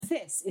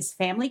This is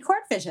Family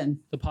Court Vision.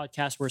 The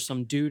podcast where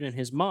some dude and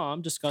his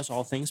mom discuss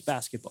all things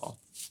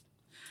basketball.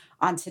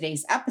 On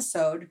today's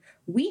episode,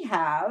 we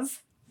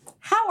have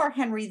how are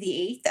Henry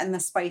VIII and the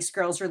Spice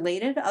Girls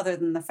related, other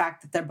than the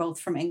fact that they're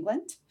both from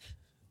England?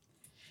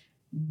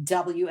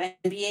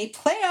 WNBA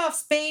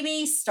playoffs,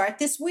 baby, start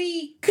this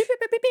week. Pew, pew,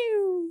 pew, pew,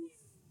 pew.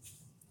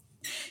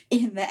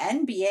 In the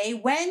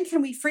NBA, when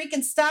can we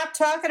freaking stop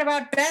talking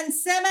about Ben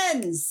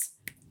Simmons?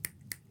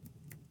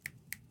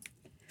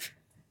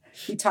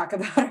 We talk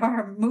about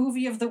our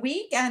movie of the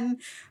week, and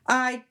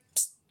I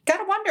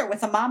gotta wonder,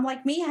 with a mom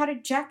like me, how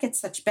did Jack get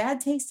such bad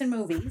taste in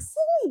movies?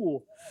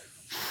 Ooh.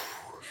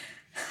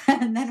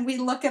 And then we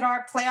look at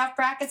our playoff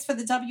brackets for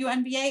the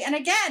WNBA, and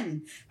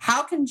again,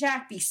 how can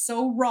Jack be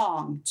so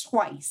wrong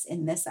twice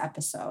in this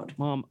episode?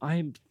 Mom,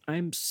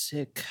 I'm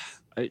sick.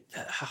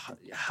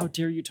 How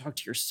dare you talk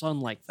to your son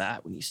like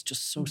that when he's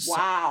just so sick?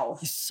 Wow.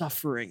 He's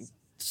suffering.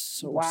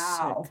 So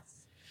Wow. sick.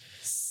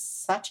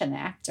 Such an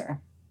actor.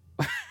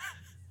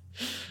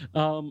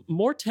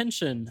 More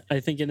tension, I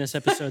think, in this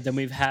episode than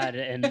we've had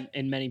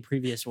in many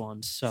previous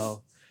ones.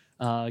 So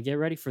get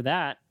ready for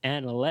that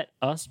and let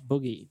us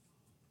boogie.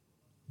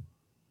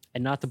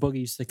 And not the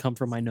boogies that come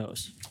from my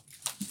nose.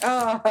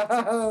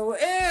 Oh,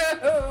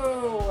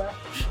 ew.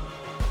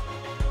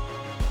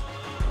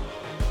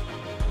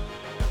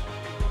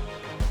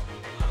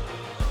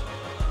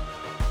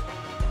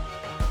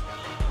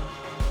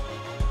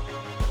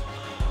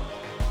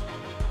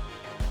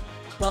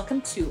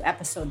 Welcome to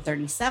episode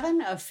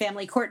 37 of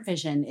Family Court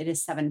Vision. It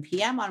is 7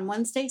 p.m. on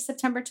Wednesday,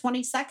 September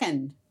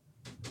 22nd.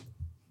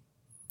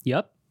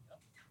 Yep.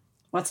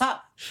 What's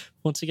up?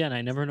 Once again,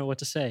 I never know what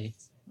to say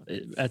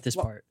at this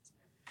part.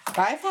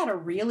 I've had a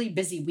really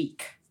busy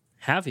week.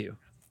 Have you?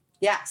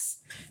 Yes,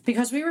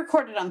 because we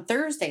recorded on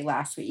Thursday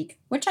last week,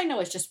 which I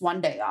know is just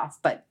one day off,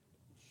 but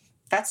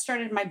that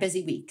started my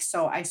busy week.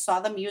 So I saw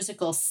the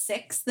musical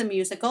Six, the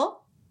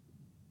musical.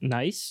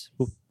 Nice.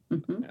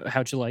 Mm-hmm.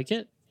 How'd you like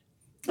it?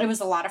 It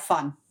was a lot of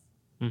fun.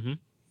 Mm-hmm. A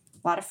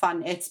lot of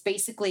fun. It's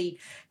basically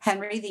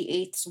Henry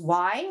VIII's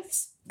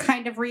wives,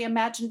 kind of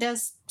reimagined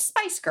as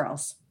Spice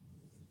Girls.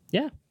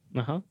 Yeah.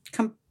 Uh-huh.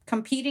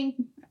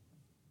 Competing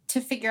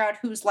to figure out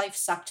whose life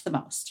sucked the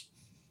most.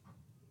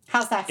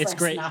 How's that for a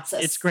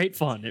synopsis? It's great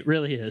fun. It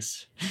really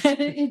is.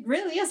 It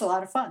really is a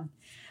lot of fun.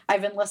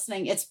 I've been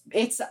listening.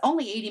 It's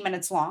only 80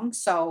 minutes long,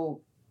 so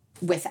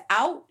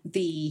without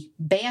the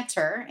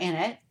banter in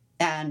it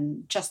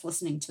and just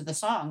listening to the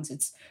songs,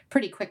 it's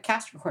pretty quick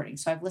cast recording.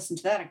 So I've listened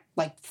to that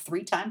like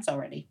 3 times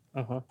already.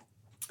 Uh-huh.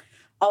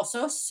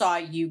 Also saw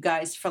you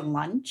guys for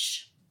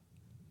lunch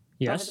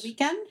over Yes. the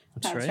weekend.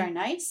 That was right. very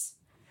nice.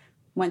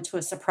 Went to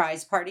a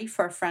surprise party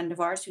for a friend of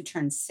ours who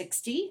turned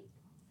 60.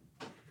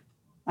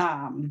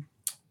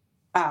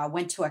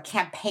 Went to a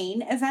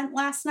campaign event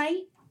last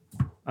night.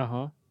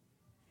 Uh-huh.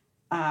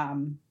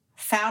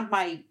 Found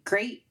my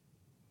great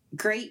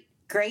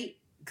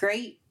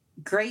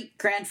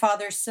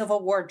grandfather's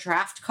Civil War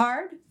draft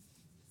card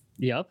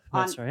Yep,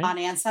 that's right. on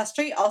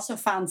Ancestry. Also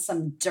found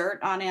some dirt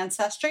on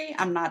Ancestry.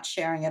 I'm not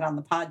sharing it on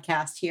the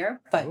podcast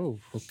here, but Oh,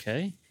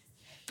 okay.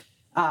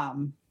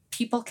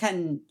 people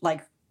can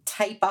like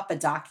type up a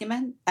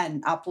document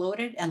and upload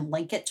it and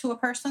link it to a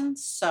person.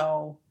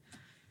 So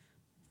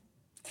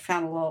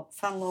found a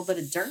little bit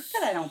of dirt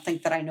that I don't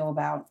think that I know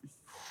about.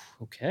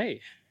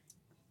 Okay.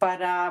 But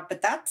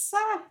that's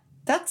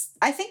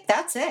I think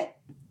that's it.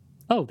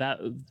 Oh,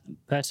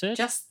 that's it?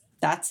 Just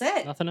that's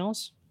it. Nothing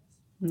else?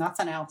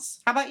 Nothing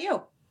else. How about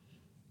you?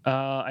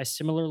 I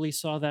similarly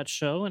saw that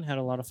show and had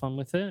a lot of fun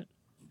with it.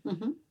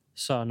 Mm-hmm.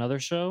 Saw another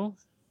show,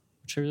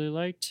 which I really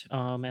liked.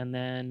 And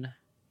then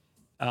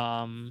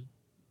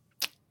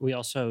we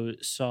also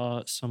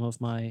saw some of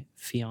my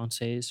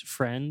fiance's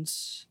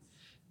friends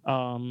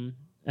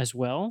as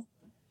well.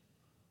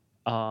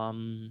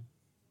 And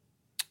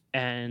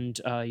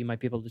you might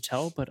be able to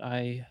tell, but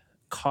I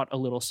caught a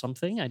little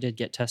something. I did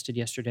get tested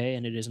yesterday,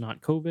 and it is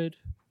not COVID,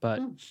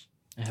 but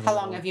I have How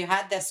long have you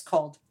had this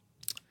cold?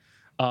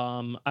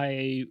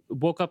 I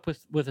woke up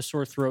with a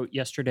sore throat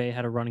yesterday,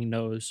 had a runny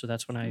nose, so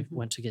that's when I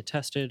went to get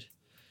tested.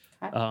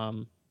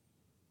 Okay.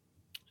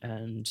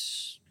 And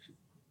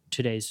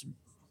today's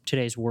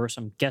worse.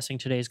 I'm guessing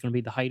today's going to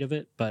be the height of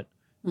it, but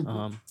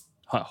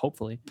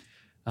hopefully.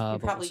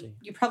 But we'll see.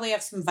 You probably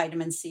have some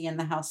vitamin C in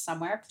the house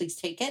somewhere. Please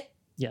take it.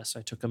 Yes,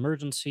 I took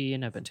Emergency,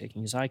 and I've been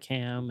taking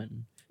Zicam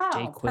and Oh,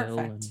 Dayquil, perfect.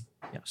 and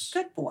yes.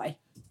 Good boy.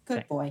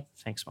 Good boy.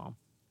 Thanks, Mom.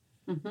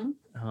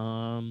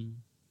 Mm-hmm.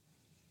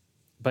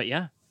 But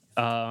yeah,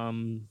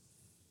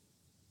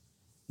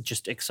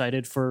 just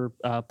excited for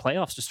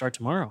playoffs to start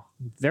tomorrow.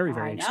 Very,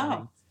 very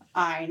exciting.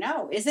 I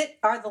know.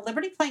 Are the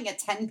Liberty playing at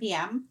 10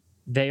 p.m.?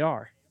 They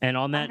are. And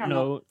on that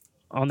note,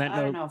 I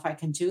don't know if I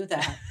can do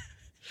that.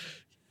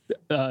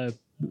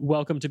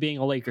 welcome to being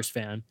a Lakers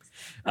fan.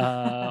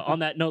 On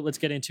that note, let's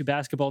get into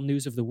basketball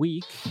news of the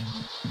week.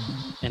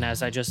 And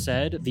as I just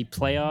said, the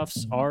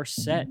playoffs are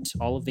set.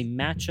 All of the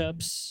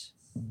matchups,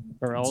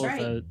 or all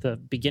of the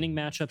beginning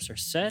matchups are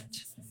set,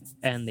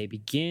 and they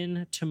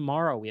begin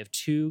tomorrow. We have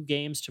 2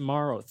 games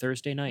tomorrow,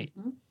 Thursday night.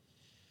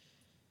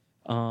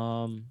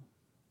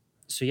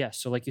 So yeah,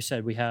 so like you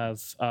said, we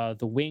have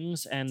the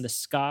Wings and the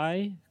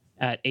Sky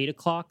at 8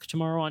 o'clock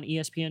tomorrow on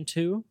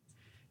ESPN2.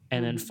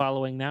 And then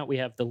following that, we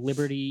have the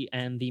Liberty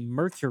and the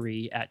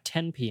Mercury at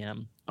 10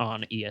 p.m.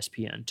 on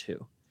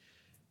ESPN2.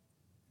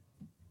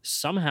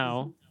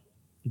 Somehow,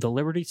 the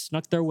Liberty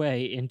snuck their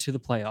way into the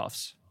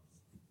playoffs.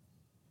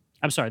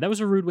 I'm sorry, that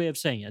was a rude way of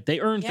saying it. They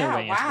earned their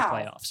way into the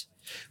playoffs.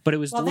 But it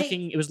was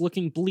it was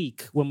looking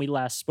bleak when we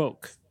last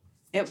spoke.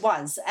 It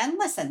was. And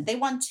listen, they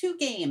won 2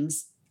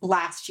 games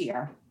last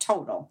year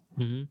total.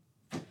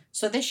 Mm-hmm.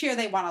 So this year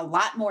they won a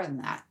lot more than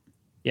that.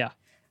 Yeah.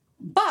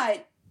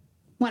 But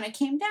when it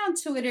came down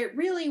to it, it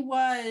really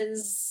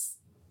was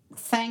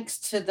thanks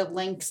to the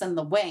Lynx and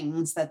the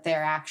Wings that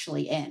they're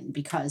actually in,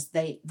 because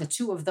the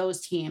 2 of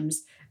those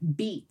teams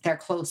beat their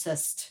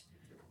closest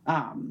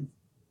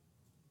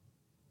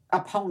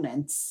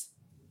opponents,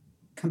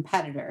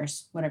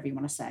 competitors, whatever you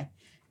want to say,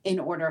 in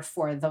order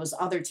for those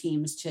other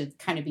teams to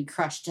kind of be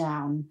crushed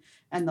down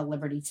and the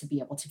Liberty to be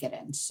able to get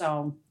in.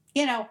 So,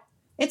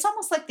 it's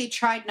almost like they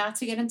tried not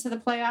to get into the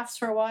playoffs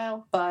for a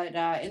while, but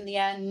in the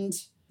end,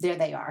 there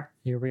they are.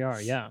 Here we are,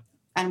 yeah.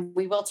 And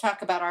we will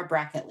talk about our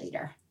bracket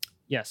later.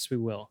 Yes, we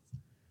will.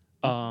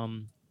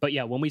 But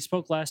yeah, when we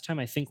spoke last time,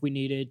 I think we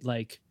needed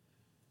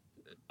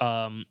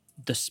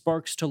the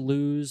Sparks to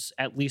lose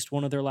at least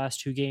one of their last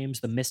 2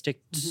 games, the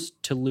Mystics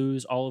to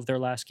lose all of their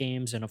last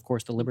games, and of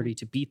course the Liberty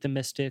to beat the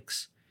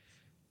Mystics.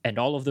 And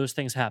all of those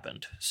things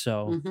happened.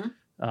 So,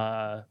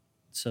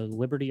 so the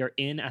Liberty are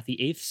in at the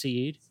 8th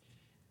seed.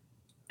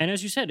 And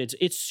as you said,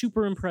 it's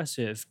super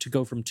impressive to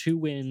go from 2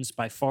 wins,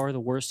 by far the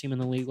worst team in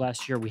the league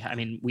last year. We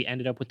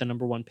ended up with the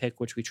number 1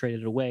 pick, which we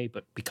traded away,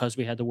 but because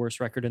we had the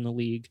worst record in the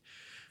league,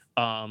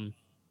 to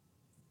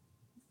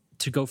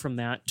go from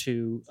that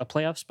to a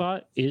playoff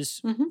spot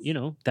is,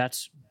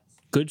 that's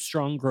good,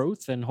 strong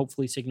growth, and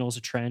hopefully signals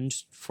a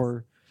trend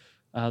for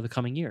the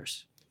coming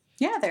years.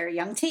 Yeah, they're a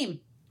young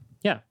team.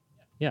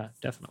 Yeah,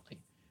 definitely.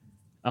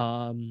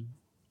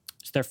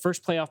 It's their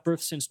first playoff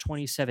berth since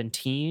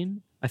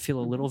 2017. I feel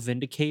a little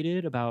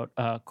vindicated about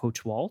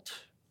Coach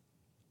Walt.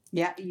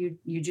 Yeah,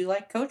 you do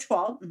like Coach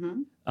Walt.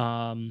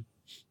 And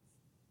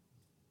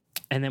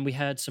then we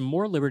had some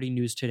more Liberty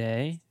news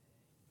today.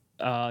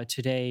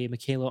 Today,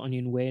 Michaela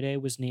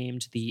Onyenwere was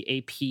named the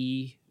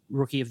AP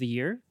Rookie of the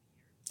Year.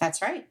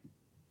 That's right.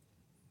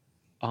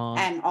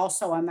 And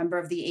also a member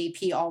of the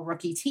AP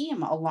All-Rookie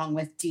team, along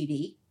with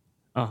Didi.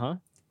 Uh-huh.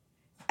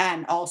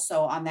 And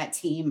also on that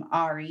team,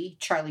 Ari,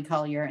 Charlie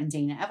Collier, and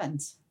Dana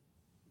Evans.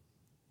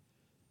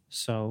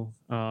 So,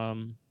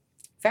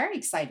 very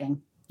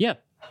exciting. Yeah.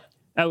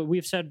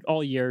 We've said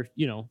all year,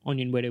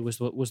 Onyenwere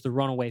was the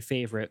runaway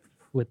favorite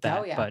with that.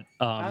 Oh,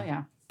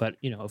 yeah. But,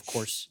 of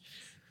course,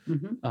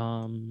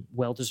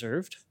 well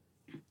deserved.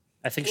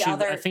 I think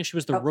she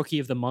was the rookie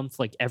of the month,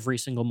 like every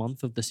single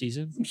month of the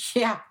season.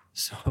 Yeah.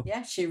 So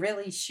yeah, she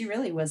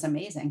really was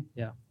amazing.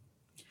 Yeah.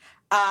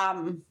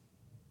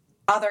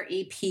 Other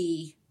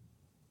AP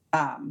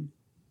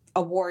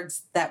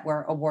awards that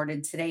were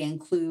awarded today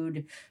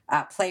include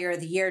Player of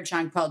the Year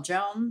Jonquel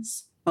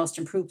Jones, Most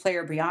Improved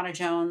Player Brianna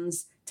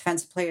Jones,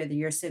 Defensive Player of the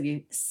Year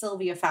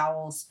Sylvia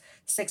Fowles,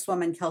 6th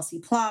woman Kelsey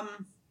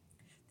Plum.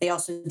 They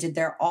also did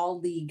their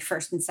all-league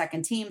first and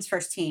second teams.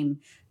 First team,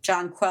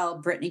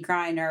 Jonquel, Brittany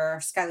Griner,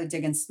 Skylar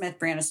Diggins-Smith,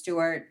 Brianna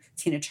Stewart,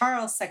 Tina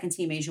Charles. Second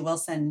team, Asia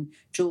Wilson,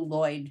 Jewel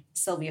Lloyd,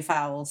 Sylvia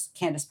Fowles,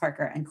 Candace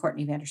Parker, and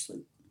Courtney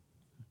Vandersloot.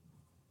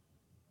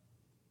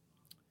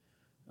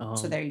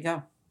 So there you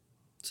go.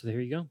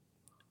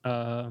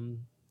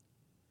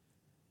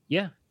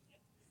 Yeah.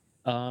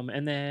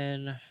 And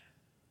then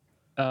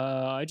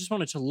I just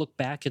wanted to look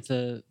back at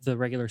the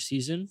regular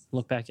season,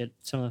 look back at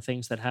some of the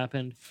things that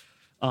happened.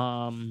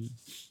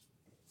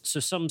 So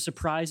some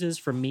surprises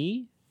for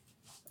me,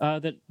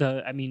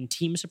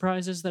 team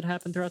surprises that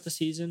happened throughout the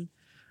season.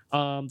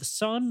 The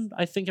Sun,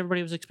 I think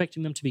everybody was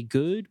expecting them to be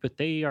good, but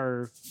they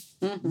are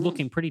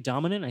looking pretty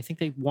dominant. I think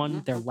they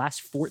won their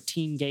last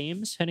 14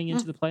 games heading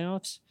into the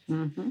playoffs.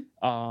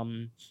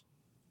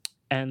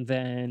 And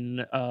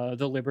then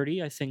the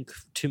Liberty, I think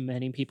to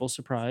many people's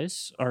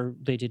surprise,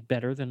 they did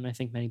better than I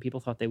think many people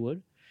thought they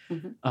would.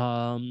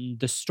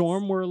 The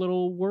Storm were a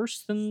little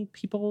worse than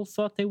people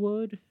thought they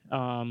would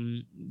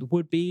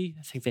be.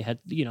 I think they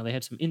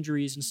had some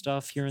injuries and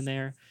stuff here and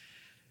there.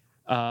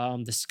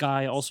 The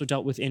Sky also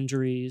dealt with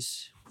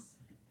injuries,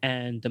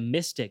 and the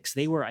Mystics,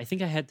 I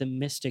think I had the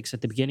Mystics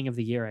at the beginning of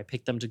the year. I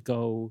picked them to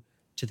go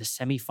to the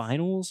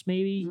semifinals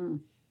maybe.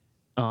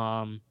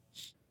 And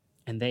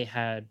they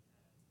had,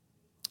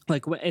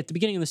 at the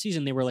beginning of the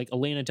season, they were like,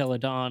 Elena Delle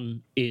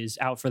Donne is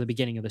out for the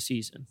beginning of the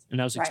season. And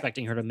I was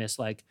expecting her to miss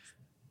a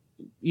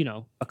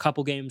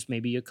couple games,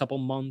 maybe a couple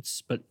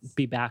months, but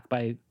be back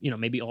by,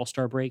 maybe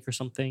All-Star break or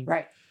something.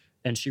 Right.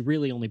 And she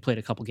really only played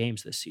a couple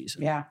games this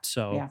season. Yeah.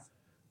 So, yeah.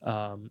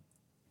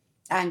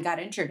 And got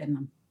injured in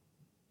them.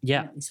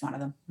 Yeah. At least one of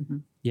them.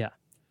 Yeah.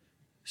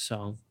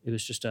 So it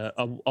was just a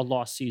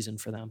lost season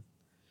for them.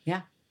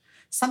 Yeah.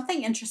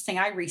 Something interesting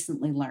I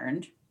recently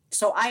learned.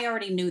 So I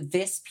already knew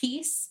this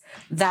piece,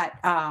 that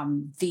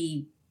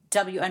the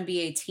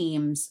WNBA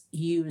teams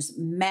use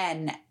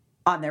men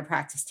on their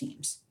practice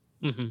teams.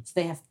 Mm-hmm.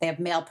 So they have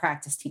male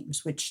practice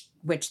teams, which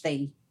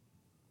they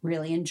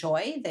really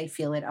enjoy. They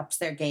feel it ups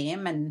their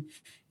game, and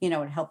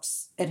it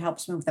helps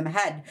move them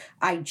ahead.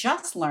 I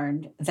just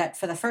learned that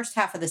for the first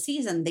half of the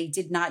season, they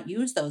did not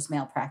use those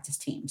male practice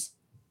teams.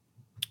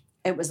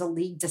 It was a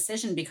league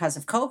decision because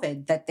of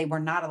COVID that they were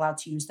not allowed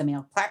to use the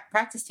male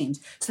practice teams.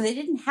 So they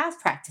didn't have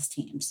practice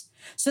teams.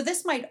 So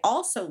this might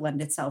also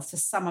lend itself to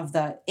some of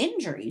the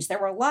injuries. There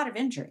were a lot of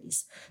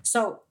injuries.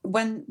 So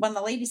when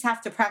the ladies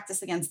have to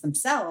practice against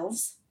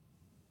themselves,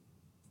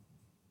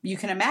 you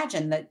can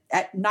imagine that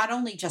not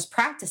only just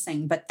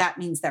practicing, but that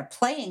means they're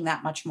playing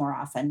that much more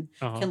often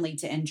can lead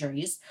to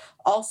injuries.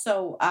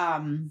 Also,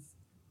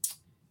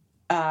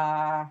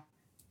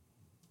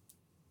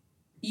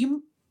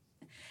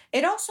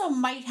 it also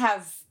might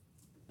have,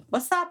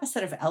 what's the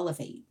opposite of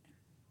elevate?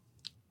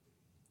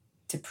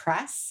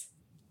 Depress?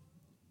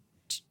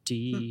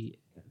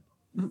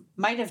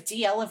 Might have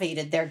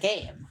de-elevated their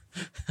game.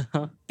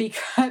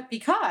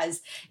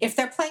 Because if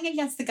they're playing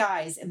against the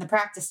guys in the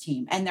practice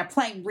team and they're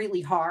playing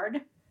really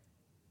hard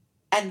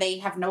and they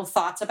have no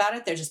thoughts about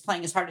it, they're just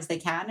playing as hard as they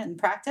can in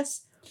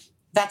practice,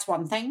 that's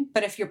one thing.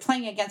 But if you're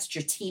playing against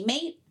your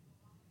teammate,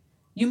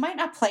 you might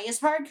not play as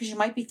hard because you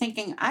might be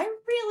thinking, I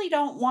really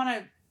don't want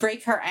to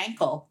break her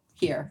ankle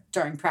here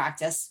during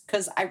practice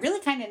because I really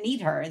kind of need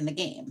her in the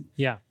game.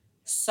 Yeah.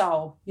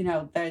 So,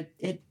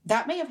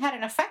 that may have had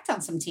an effect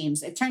on some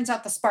teams. It turns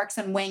out the Sparks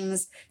and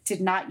Wings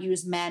did not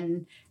use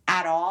men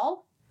at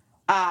all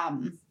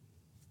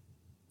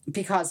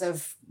because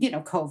of,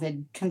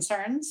 COVID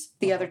concerns.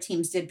 The other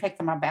teams did pick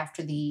them up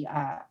after the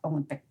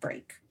Olympic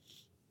break.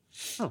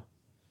 Oh.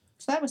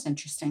 So that was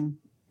interesting.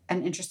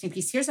 An interesting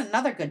piece. Here's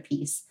another good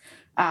piece.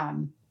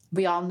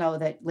 We all know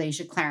that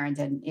Layshia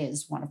Clarendon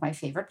is one of my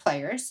favorite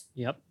players.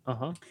 Yep.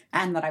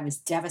 And that I was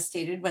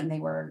devastated when they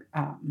were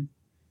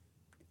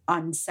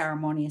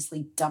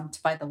unceremoniously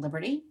dumped by the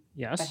Liberty.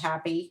 Yes. But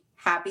happy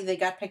they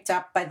got picked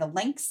up by the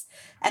Lynx.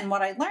 And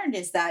what I learned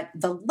is that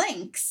the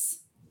Lynx,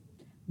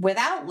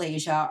 without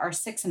Layshia, are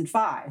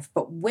 6-5,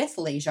 but with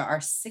Layshia are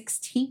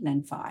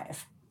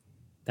 16-5.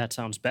 That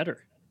sounds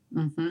better.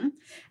 Mm-hmm.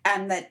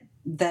 And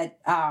that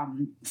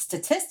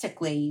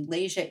statistically,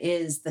 Layshia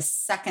is the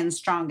second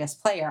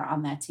strongest player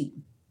on that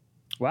team.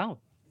 Wow.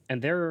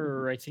 And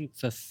they're, I think,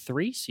 the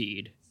 3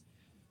 seed.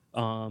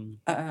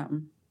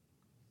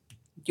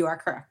 You are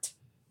correct.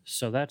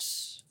 So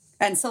that's...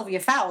 And Sylvia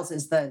Fowles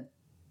is the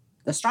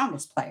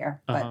strongest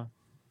player, but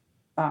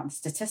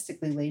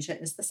statistically, Layshia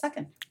is the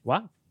second.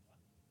 Wow.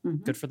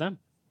 Mm-hmm. Good for them.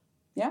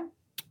 Yeah.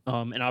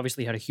 And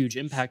obviously had a huge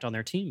impact on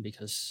their team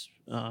because...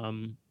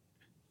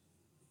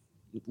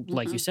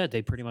 like you said,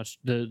 they pretty much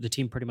the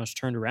team pretty much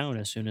turned around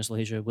as soon as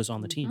Layshia was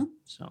on the team.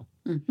 So,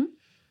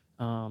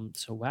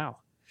 so wow.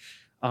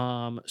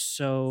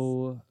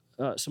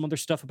 Some other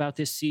stuff about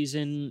this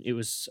season. It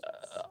was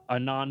a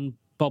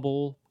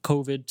non-bubble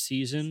COVID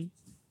season.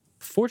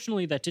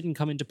 Fortunately, that didn't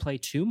come into play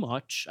too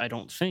much, I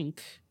don't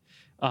think.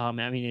 I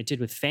mean, it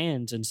did with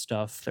fans and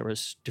stuff. There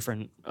was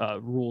different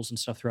rules and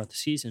stuff throughout the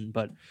season,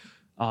 but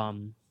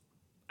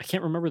I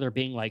can't remember there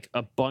being like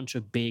a bunch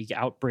of big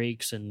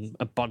outbreaks and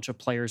a bunch of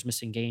players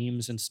missing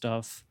games and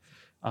stuff.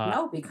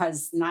 No,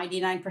 because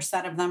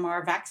 99% of them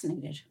are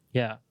vaccinated.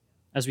 Yeah.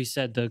 As we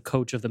said, the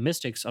coach of the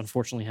Mystics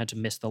unfortunately had to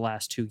miss the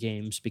last 2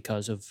 games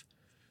because of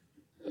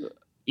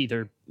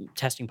either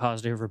testing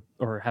positive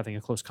or having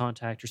a close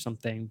contact or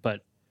something.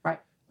 But right.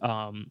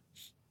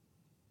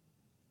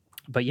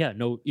 But yeah,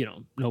 no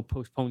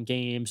postponed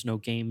games, no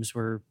games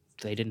where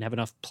they didn't have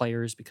enough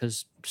players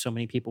because so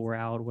many people were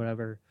out or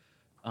whatever.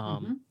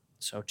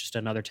 So just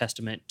another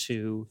testament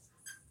to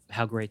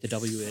how great the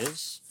W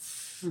is.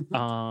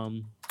 I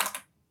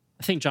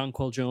think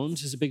Jonquel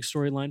Jones is a big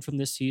storyline from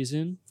this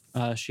season.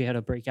 She had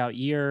a breakout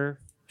year.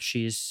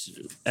 She's,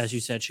 as you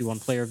said, she won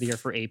Player of the Year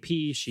for AP.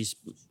 She's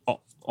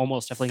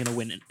almost definitely going to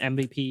win an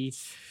MVP.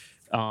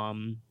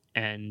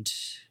 And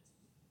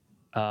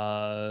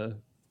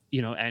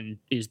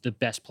is the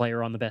best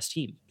player on the best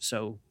team.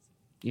 So,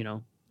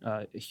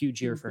 a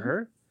huge year for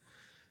her.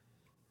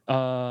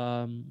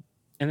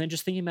 And then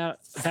just thinking about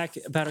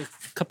a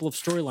couple of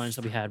storylines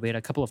that we had. We had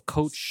a couple of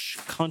coach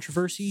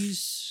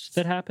controversies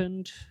that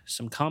happened,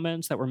 some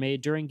comments that were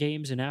made during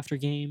games and after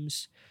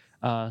games,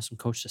 some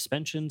coach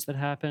suspensions that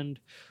happened,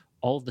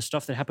 all of the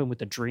stuff that happened with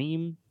the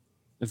Dream,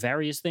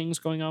 various things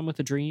going on with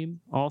the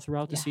Dream all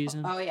throughout the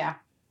season. Oh, yeah.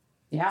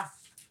 Yeah.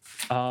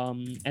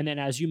 And then,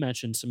 as you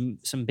mentioned,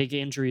 some big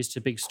injuries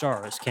to big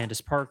stars. Candace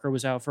Parker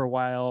was out for a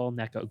while.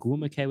 Nneka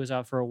Ogwumike was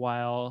out for a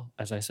while.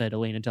 As I said,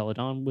 Elena Delle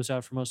Donne was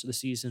out for most of the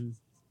season.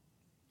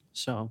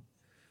 So,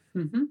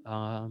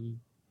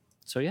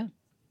 so yeah.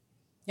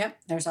 Yep.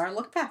 There's our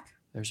look back.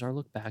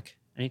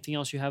 Anything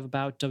else you have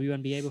about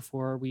WNBA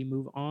before we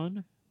move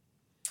on?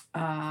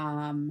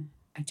 I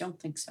don't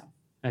think so.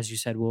 As you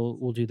said,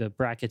 we'll do the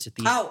brackets at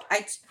the end. Oh,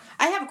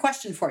 I have a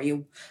question for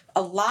you.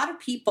 A lot of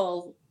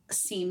people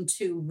seem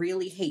to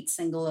really hate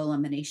single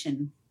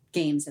elimination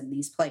games in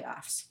these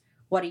playoffs.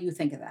 What do you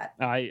think of that?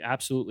 I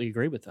absolutely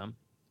agree with them.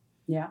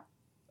 Yeah.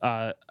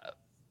 Uh,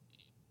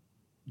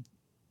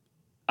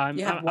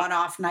 You have one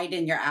off night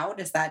and you're out.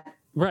 Is that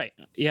right?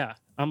 Yeah,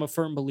 I'm a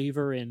firm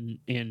believer in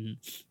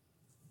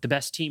the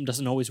best team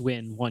doesn't always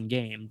win one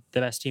game.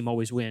 The best team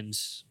always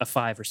wins a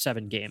 5 or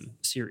 7 game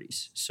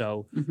series.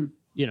 So,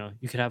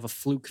 you could have a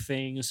fluke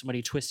thing.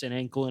 Somebody twists an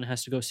ankle and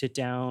has to go sit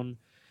down,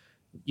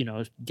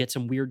 get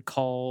some weird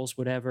calls,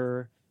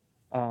 whatever.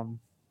 A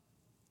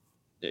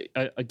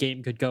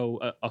game could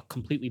go a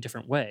completely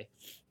different way.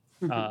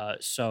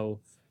 So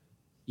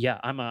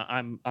yeah,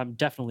 I'm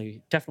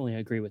definitely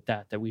agree with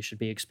that we should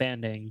be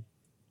expanding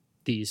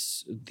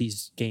these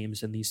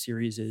games and these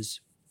series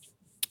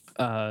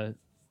so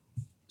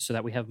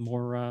that we have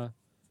more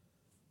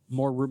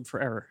room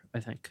for error, I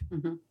think.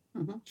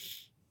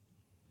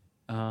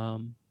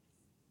 But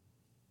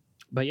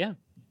yeah,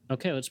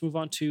 okay, let's move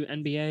on to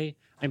NBA.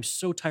 I'm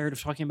so tired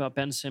of talking about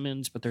Ben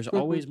Simmons, but there's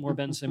always more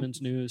Ben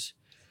Simmons news.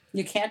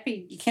 You can't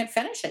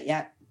finish it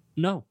yet.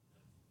 No.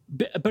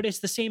 But it's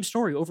the same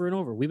story over and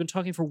over. We've been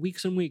talking for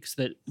weeks and weeks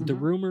that the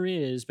rumor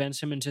is Ben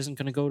Simmons isn't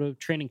going to go to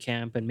training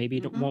camp and maybe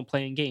won't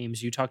play in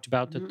games. You talked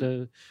about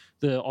that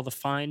all the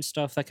fine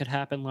stuff that could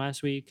happen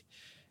last week.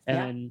 And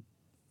then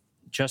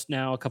just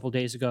now, a couple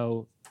days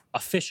ago,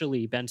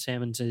 officially Ben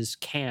Simmons'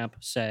 camp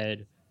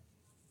said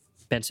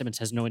Ben Simmons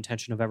has no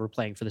intention of ever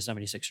playing for the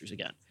 76ers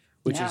again,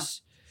 which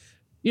is,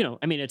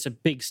 it's a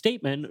big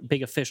statement,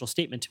 big official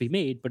statement to be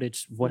made, but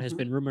it's what has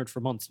been rumored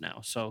for months now.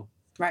 So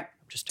right.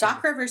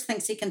 Doc Rivers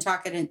thinks he can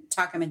talk him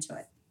into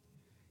it.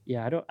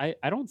 Yeah,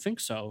 I don't think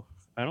so.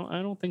 I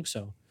don't think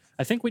so.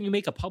 I think when you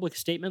make a public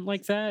statement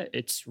like that,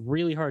 it's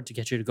really hard to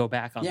get you to go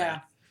back on that. Yeah,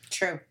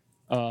 true.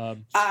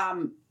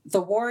 The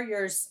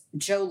Warriors'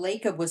 Joe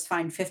Lacob was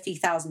fined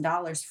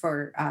 $50,000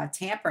 for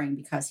tampering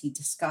because he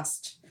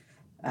discussed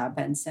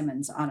Ben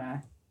Simmons on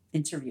a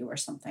interview or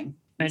something.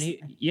 And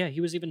he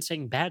was even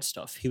saying bad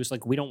stuff. He was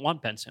like, "We don't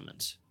want Ben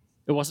Simmons."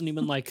 It wasn't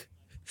even like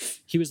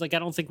he was like, "I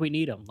don't think we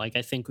need him." Like,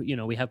 I think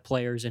we have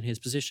players in his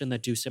position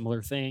that do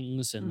similar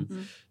things,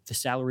 and the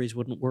salaries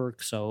wouldn't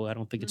work. So I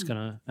don't think it's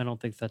gonna. I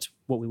don't think that's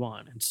what we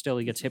want. And still,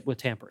 he gets hit with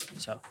tampering.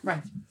 So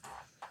right.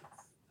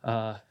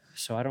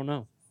 So I don't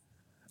know.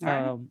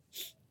 Right.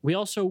 We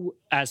also,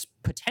 as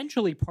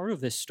potentially part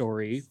of this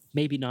story,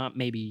 maybe not,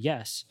 maybe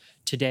yes,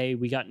 today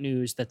we got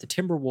news that the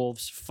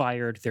Timberwolves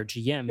fired their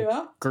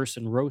GM,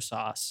 Gerson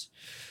Rosas,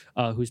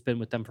 who's been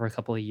with them for a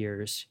couple of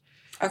years.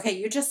 Okay,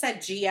 you just said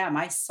GM.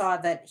 I saw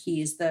that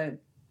he's the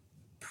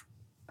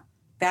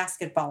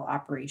basketball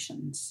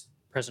operations.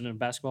 President of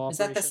basketball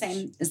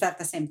operations. Is that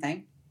the same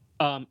thing?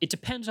 It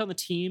depends on the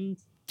team.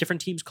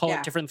 Different teams call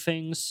it different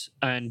things,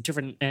 and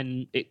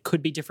it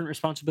could be different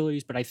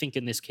responsibilities. But I think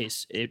in this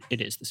case, it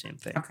is the same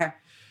thing. Okay.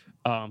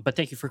 But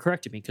thank you for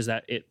correcting me, because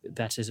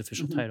that's his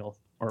official title,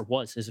 or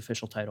was his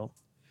official title.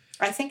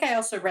 I think I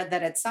also read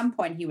that at some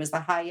point he was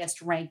the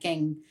highest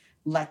ranking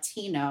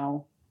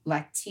Latinx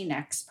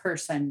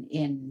person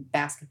in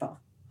basketball.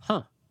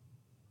 Huh.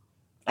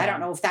 I don't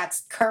know if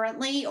that's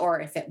currently or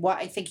if it was.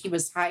 I think he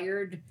was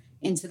hired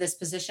into this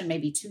position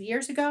maybe 2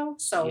 years ago.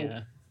 So.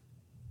 Yeah.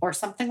 Or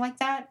something like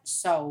that.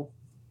 So,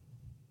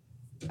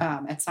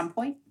 at some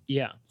point.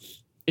 Yeah.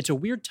 It's a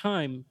weird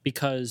time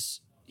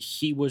because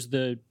he was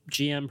the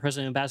GM,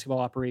 president of basketball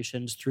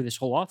operations through this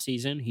whole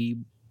offseason. He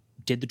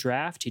did the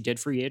draft. He did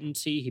free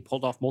agency. He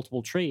pulled off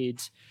multiple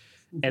trades.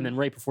 And then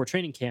right before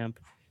training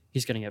camp,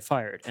 he's going to get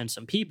fired. And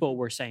some people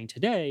were saying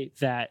today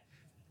that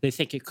they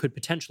think it could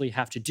potentially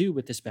have to do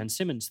with this Ben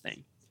Simmons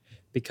thing,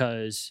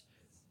 because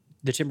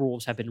the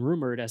Timberwolves have been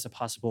rumored as a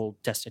possible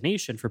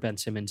destination for Ben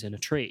Simmons in a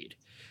trade.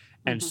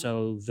 And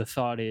so the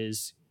thought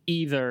is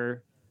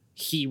either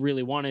he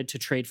really wanted to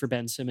trade for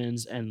Ben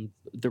Simmons and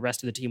the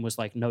rest of the team was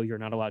like, no, you're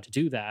not allowed to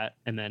do that.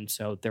 And then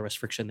so there was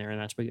friction there,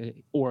 and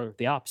or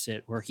the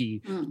opposite, where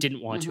he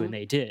didn't want to and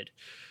they did.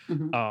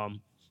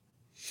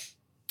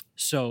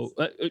 So,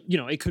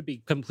 it could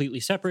be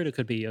completely separate. It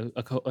could be a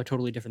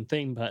totally different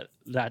thing, but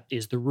that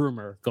is the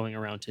rumor going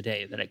around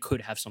today, that it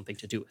could have something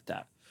to do with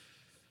that.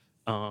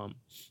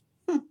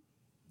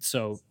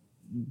 So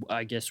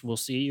I guess we'll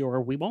see,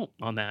 or we won't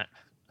on that.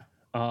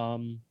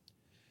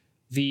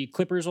 The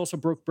Clippers also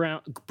broke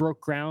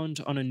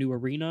ground on a new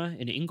arena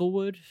in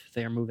Inglewood.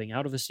 They are moving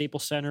out of the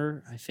Staples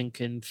Center, I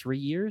think, in 3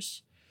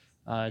 years.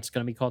 It's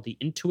going to be called the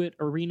Intuit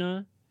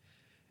Arena.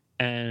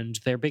 And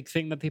their big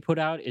thing that they put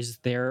out is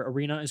their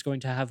arena is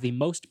going to have the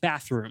most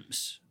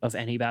bathrooms of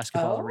any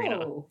basketball arena.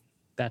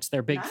 That's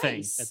their big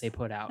thing that they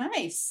put out.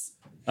 Nice.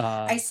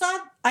 I saw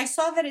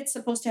that it's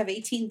supposed to have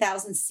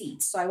 18,000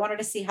 seats. So I wanted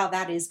to see how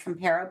that is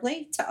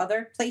comparably to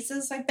other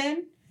places I've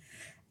been.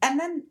 And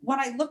then when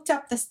I looked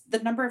up the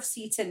number of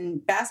seats in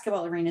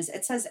basketball arenas,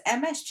 it says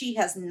MSG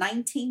has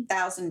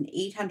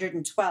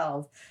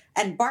 19,812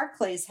 and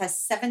Barclays has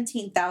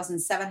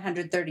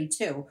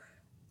 17,732.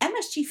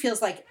 MSG feels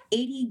like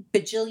 80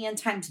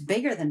 bajillion times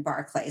bigger than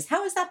Barclays.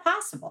 How is that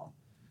possible?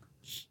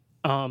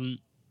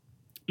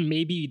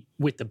 Maybe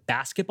with the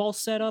basketball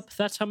setup,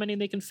 that's how many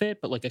they can fit.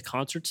 But like a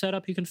concert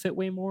setup, you can fit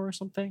way more or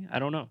something. I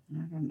don't know.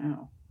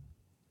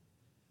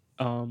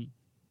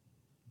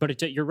 But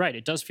you're right.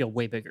 It does feel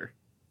way bigger.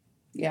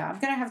 Yeah, I'm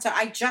gonna have to.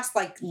 I just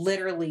like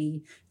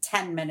literally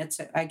 10 minutes,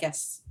 I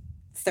guess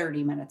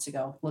 30 minutes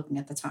ago, looking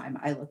at the time,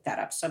 I looked that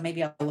up. So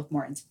maybe I'll look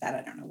more into that.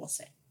 I don't know. We'll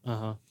see.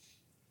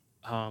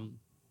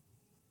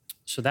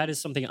 So that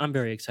is something I'm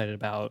very excited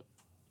about.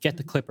 Get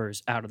the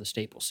Clippers out of the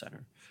Staples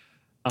Center.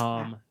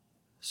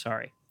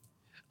 Sorry.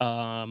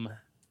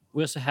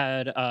 We also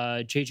had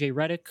JJ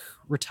Redick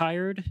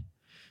retired.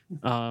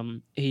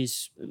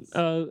 He's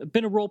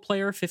been a role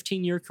player,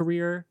 15-year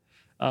career.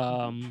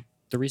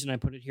 The reason I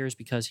put it here is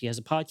because he has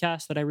a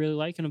podcast that I really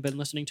like and have been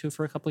listening to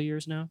for a couple of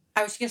years now.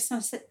 I was just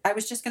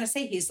gonna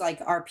say he's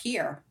like our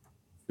peer.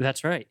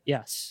 That's right.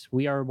 Yes,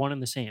 we are one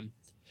and the same.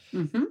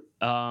 Mm-hmm.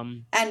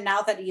 And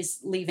now that he's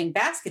leaving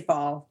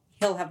basketball,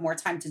 he'll have more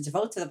time to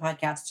devote to the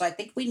podcast. So I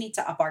think we need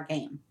to up our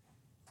game.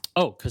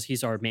 Oh, because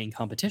he's our main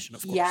competition,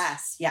 of course.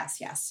 Yes.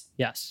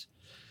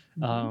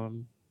 Mm-hmm.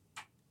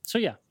 So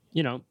yeah,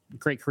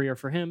 great career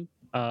for him.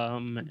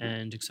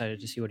 And excited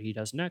to see what he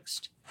does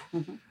next.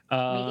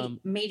 Mm-hmm.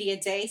 Media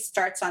Day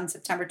starts on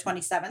September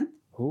 27th.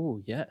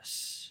 Oh,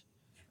 yes.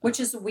 Which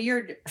is a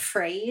weird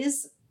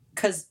phrase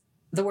because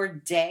the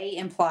word day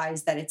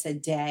implies that it's a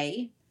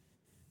day,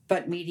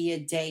 but Media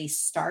Day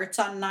starts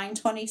on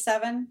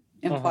 9/27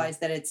 implies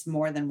that it's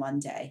more than one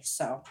day.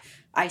 So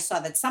I saw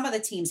that some of the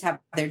teams have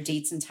their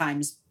dates and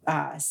times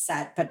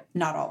set, but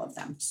not all of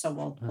them.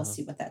 So we'll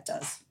see what that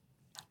does.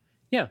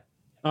 Yeah.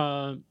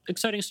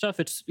 Exciting stuff.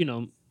 It's,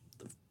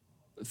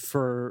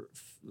 for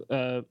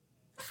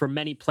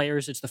many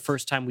players, it's the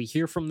first time we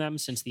hear from them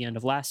since the end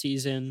of last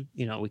season.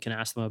 We can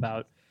ask them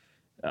about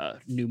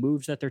new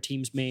moves that their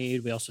teams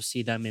made. We also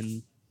see them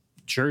in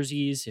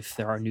jerseys, if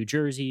there are new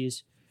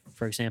jerseys.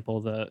 For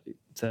example, the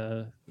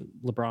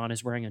LeBron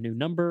is wearing a new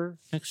number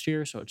next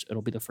year, so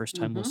it'll be the first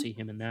time we'll see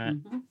him in that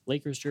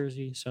Lakers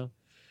jersey. So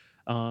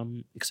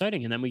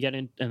exciting. And then we get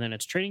in, and then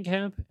it's training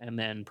camp, and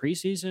then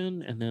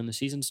preseason, and then the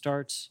season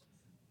starts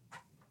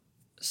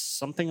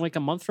something like a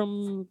month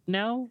from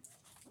now,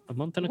 a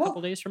month and a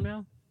couple days from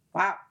now.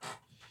 Wow.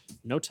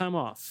 No time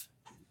off.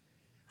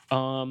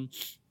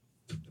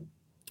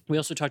 We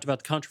also talked about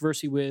the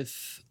controversy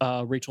with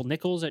Rachel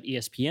Nichols at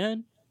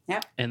ESPN.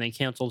 Yep. And they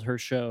canceled her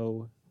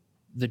show,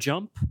 The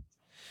Jump.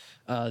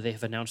 They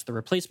have announced the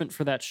replacement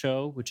for that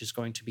show, which is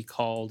going to be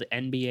called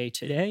NBA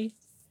Today.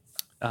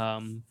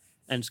 And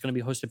it's going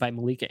to be hosted by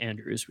Malika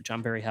Andrews, which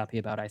I'm very happy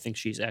about. I think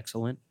she's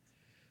excellent.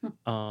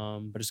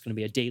 But it's going to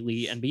be a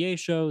daily NBA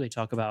show. They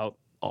talk about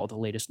all the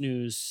latest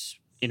news,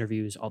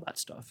 interviews, all that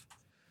stuff.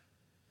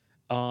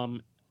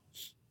 And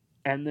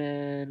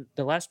then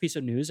the last piece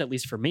of news, at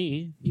least for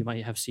me, you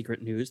might have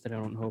secret news that I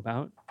don't know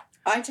about.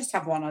 I just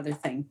have one other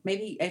thing.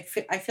 Maybe I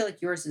feel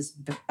like yours is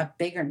a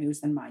bigger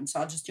news than mine, so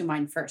I'll just do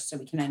mine first so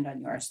we can end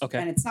on yours. Okay.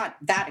 And it's not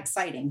that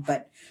exciting,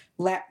 but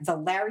the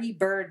Larry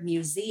Bird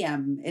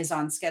Museum is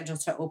on schedule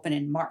to open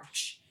in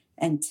March.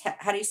 And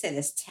how do you say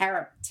this?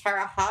 Terre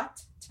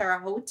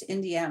Haute,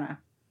 Indiana.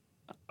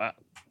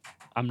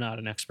 I'm not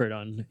an expert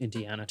on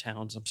Indiana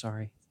towns. I'm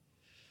sorry.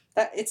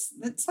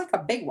 It's like a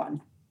big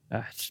one.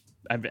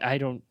 I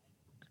don't.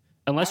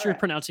 Unless you're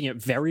pronouncing it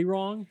very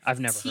wrong, I've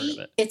never heard of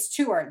it. It's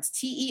two words: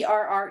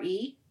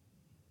 TerreHaute.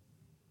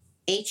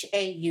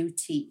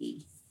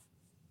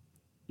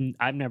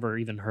 I've never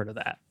even heard of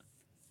that.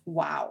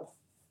 Wow,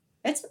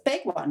 it's a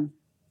big one.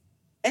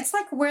 It's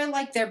like where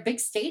their big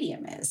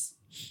stadium is.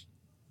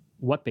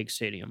 What big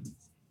stadium?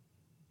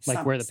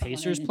 Like where the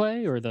Pacers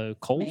play or the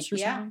Colts or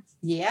something?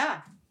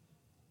 Yeah.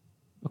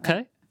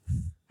 Okay.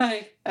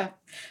 I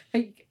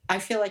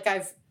feel like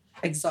I've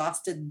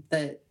exhausted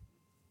the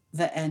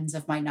ends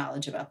of my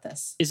knowledge about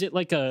this. Is it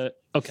like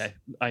okay,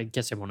 I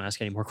guess I won't ask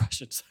any more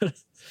questions.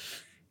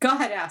 Go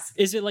ahead, ask.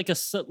 Is it like a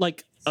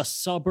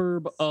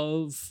suburb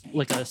of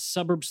a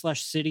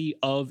suburb/city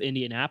of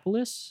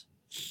Indianapolis?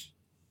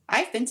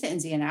 I've been to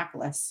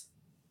Indianapolis.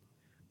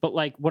 But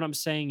what I'm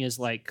saying is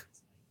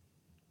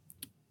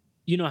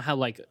you know how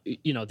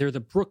they're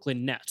the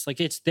Brooklyn Nets.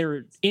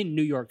 They're in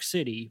New York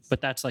City, but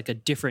that's a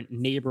different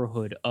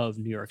neighborhood of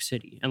New York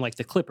City. And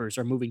the Clippers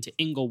are moving to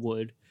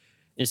Inglewood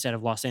instead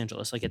of Los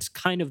Angeles. It's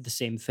kind of the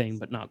same thing,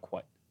 but not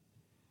quite.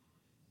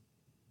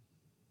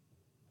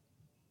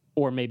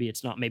 Or maybe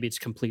it's not. Maybe it's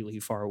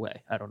completely far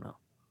away. I don't know.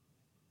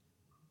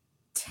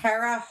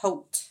 Terre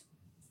Haute.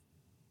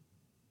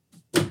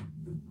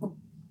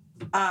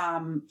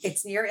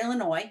 It's near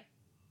Illinois.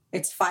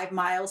 It's 5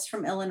 miles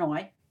from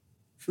Illinois,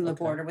 from the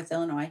border with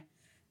Illinois.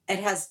 It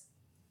has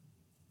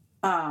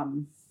a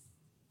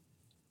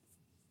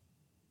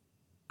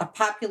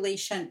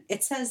population.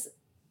 It says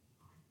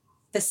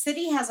the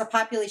city has a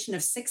population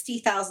of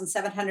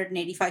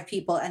 60,785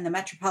 people, and the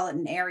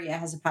metropolitan area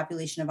has a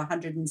population of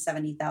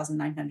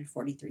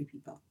 170,943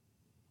 people.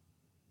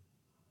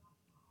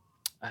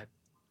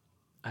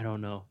 I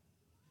don't know.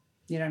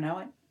 You don't know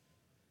it?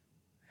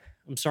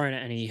 I'm sorry to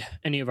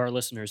any of our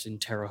listeners in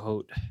Terre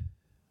Haute.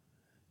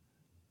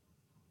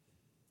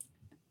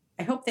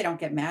 I hope they don't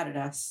get mad at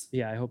us.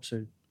 Yeah, I hope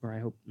so. Or I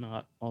hope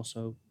not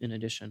also, in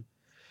addition.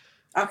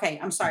 Okay,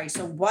 I'm sorry.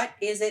 So what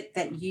is it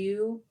that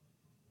you...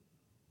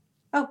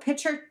 Oh,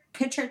 pitcher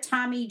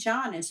Tommy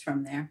John is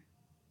from there.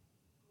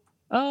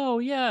 Oh,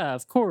 yeah,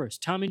 of course.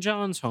 Tommy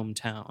John's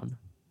hometown.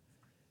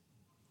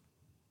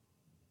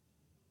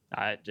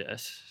 I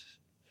just...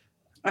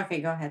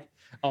 Okay, go ahead.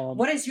 Um,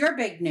 What is your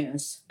big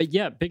news?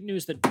 yeah, big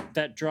news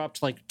that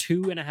dropped like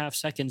 2.5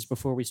 seconds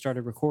before we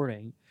started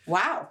recording.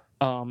 Wow.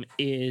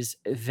 Is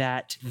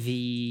that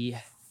the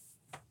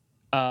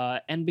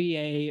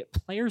NBA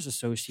Players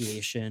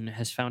Association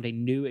has found a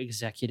new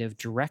executive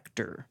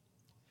director.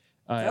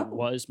 It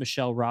was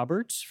Michelle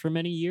Roberts for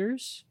many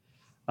years,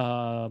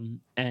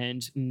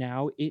 and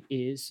now it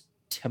is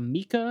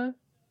Tamika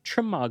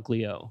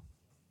Tremaglio.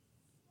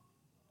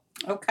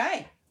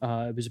 Okay.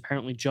 It was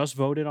apparently just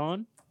voted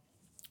on.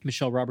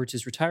 Michelle Roberts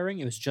is retiring.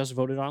 It was just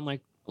voted on,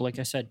 like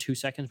I said, 2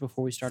 seconds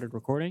before we started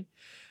recording.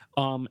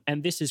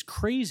 And this is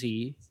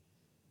crazy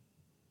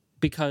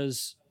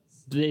because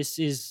this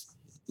is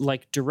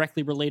like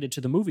directly related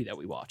to the movie that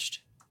we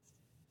watched.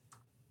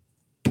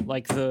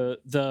 Like the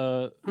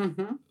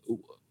Mm-hmm.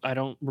 I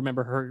don't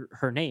remember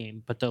her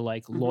name, but the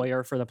like Mhm.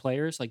 lawyer for the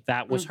players, like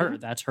that was her.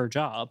 That's her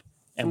job,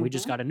 and we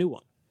just got a new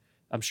one.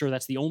 I'm sure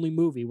that's the only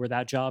movie where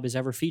that job is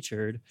ever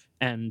featured,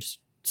 and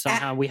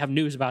somehow we have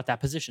news about that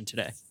position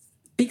today.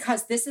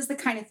 Because this is the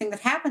kind of thing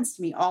that happens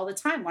to me all the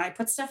time. When I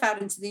put stuff out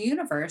into the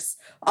universe,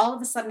 all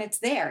of a sudden it's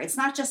there. It's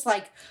not just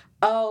like,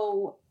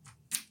 oh,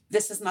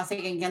 this is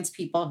nothing against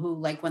people who,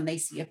 like, when they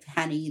see a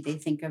penny, they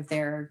think of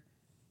their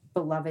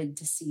beloved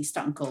deceased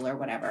uncle or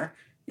whatever.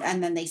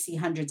 And then they see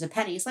hundreds of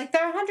pennies. Like,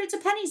 there are hundreds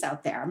of pennies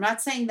out there. I'm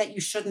not saying that you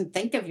shouldn't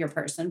think of your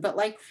person, but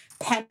like,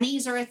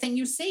 pennies are a thing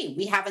you see.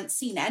 We haven't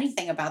seen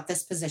anything about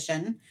this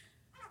position.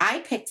 I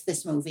picked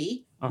this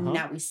movie.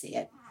 Now we see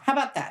it. How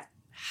about that?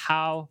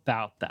 How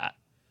about that?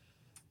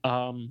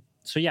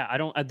 So yeah, I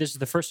don't. This is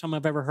the first time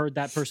I've ever heard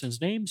that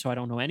person's name, so I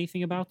don't know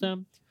anything about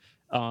them.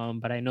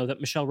 But I know that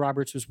Michelle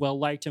Roberts was well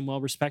liked and well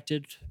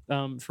respected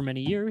for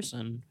many years,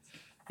 and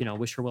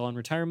wish her well in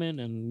retirement,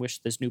 and wish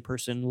this new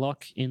person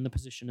luck in the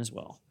position as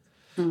well.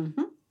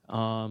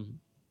 Mm-hmm.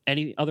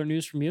 Any other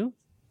news from you?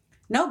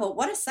 No, but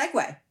what a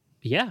segue!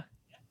 Yeah,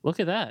 look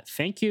at that.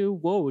 Thank you,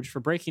 Woj, for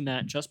breaking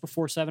that just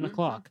before 7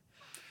 o'clock.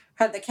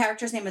 The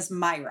character's name is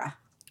Myra.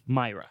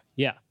 Myra.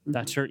 Yeah,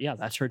 that's her. Yeah,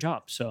 that's her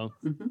job. So.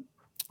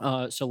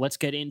 So let's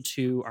get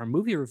into our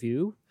movie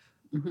review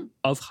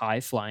of High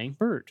Flying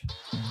Bird.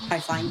 High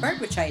Flying Bird,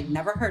 which I had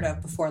never heard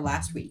of before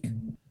last week.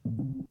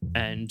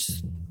 And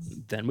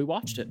then we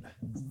watched it.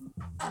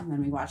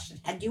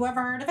 Had you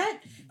ever heard of it?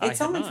 It's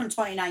only from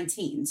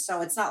 2019,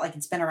 so it's not like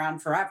it's been around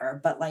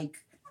forever. But like,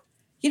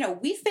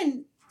 we've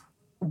been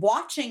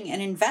watching and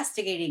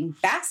investigating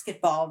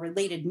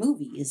basketball-related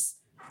movies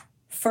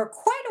for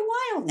quite a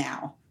while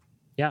now.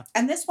 Yeah.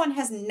 And this one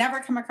has never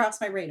come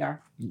across my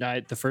radar.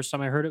 The first time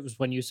I heard it was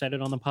when you said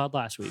it on the pod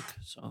last week.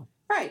 So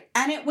right.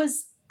 And it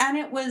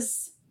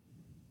was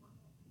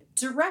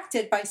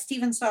directed by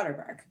Steven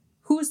Soderbergh,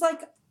 who's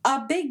like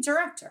a big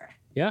director.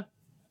 Yeah.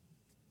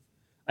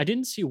 I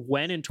didn't see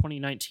when in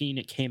 2019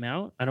 it came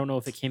out. I don't know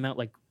if it came out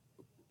like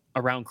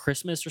around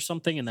Christmas or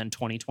something, and then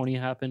 2020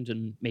 happened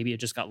and maybe it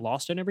just got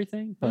lost in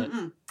everything. But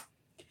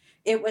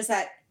it was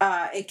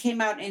it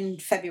came out in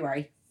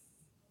February.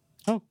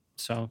 Oh,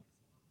 so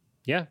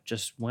yeah,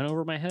 just went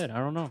over my head. I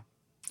don't know.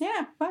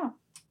 Yeah,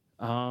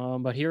 wow.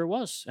 But here it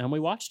was, and we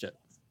watched it.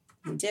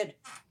 We did.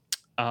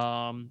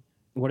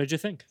 What did you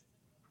think?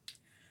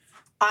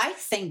 I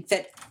think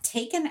that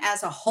taken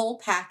as a whole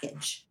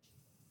package,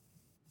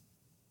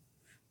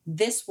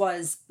 this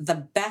was the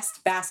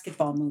best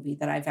basketball movie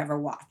that I've ever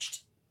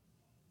watched.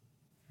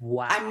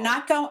 Wow. I'm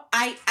not going,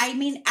 I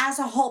mean, as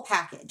a whole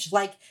package,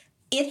 like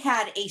it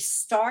had a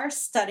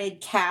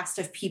star-studded cast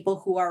of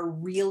people who are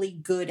really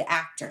good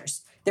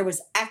actors. There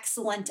was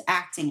excellent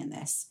acting in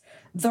this.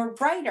 The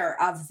writer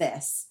of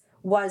this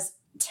was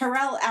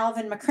Terrell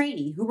Alvin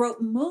McCraney, who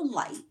wrote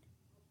Moonlight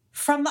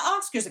from the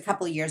Oscars a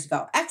couple of years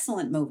ago.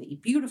 Excellent movie,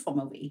 beautiful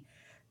movie.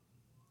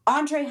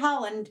 Andre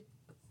Holland,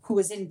 who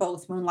was in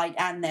both Moonlight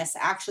and this,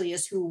 actually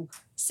is who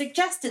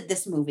suggested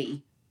this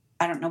movie.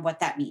 I don't know what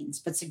that means,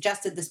 but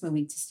suggested this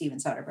movie to Steven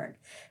Soderbergh.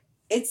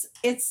 It's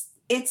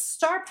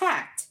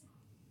star-packed.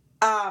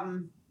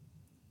 I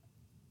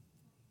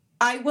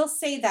will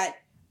say that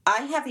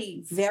I have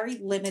a very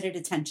limited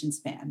attention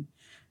span,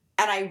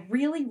 and I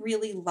really,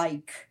 really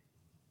like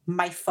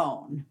my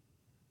phone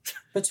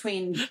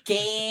between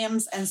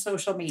games and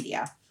social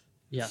media.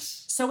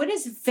 Yes. So it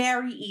is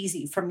very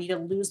easy for me to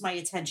lose my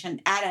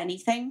attention at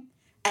anything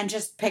and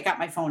just pick up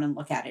my phone and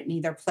look at it and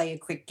either play a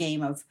quick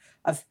game of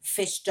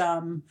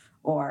Fishdom,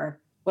 or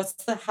what's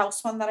the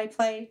house one that I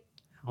play?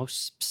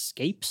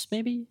 Housescapes,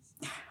 maybe?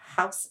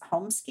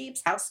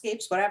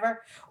 Housescapes,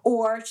 whatever,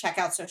 or check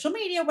out social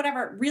media,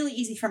 whatever. Really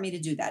easy for me to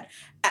do that.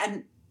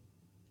 And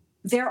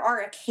there are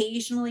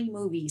occasionally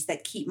movies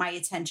that keep my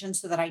attention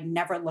so that I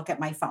never look at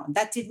my phone.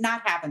 That did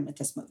not happen with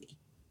this movie.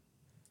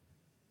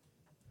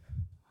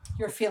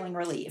 You're feeling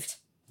relieved.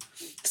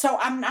 So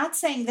I'm not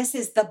saying this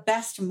is the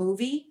best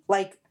movie,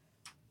 like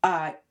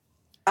my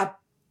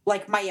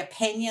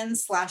opinion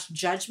 /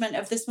 judgment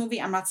of this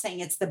movie. I'm not saying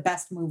it's the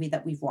best movie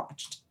that we've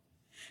watched.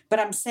 But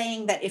I'm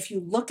saying that if you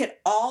look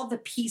at all the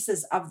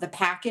pieces of the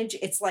package,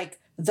 it's like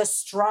the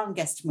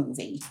strongest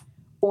movie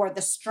or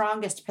the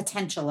strongest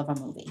potential of a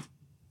movie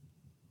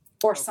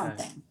or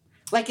something.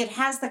 Like it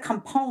has the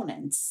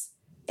components.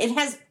 It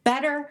has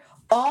better,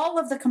 all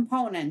of the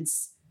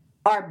components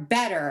are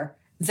better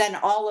than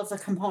all of the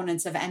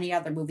components of any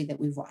other movie that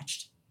we've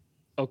watched.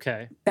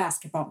 Okay.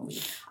 Basketball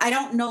movie. I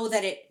don't know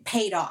that it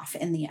paid off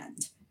in the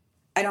end.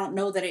 I don't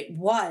know that it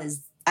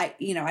was, I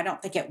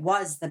don't think it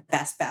was the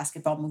best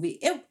basketball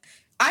movie.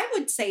 I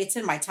would say it's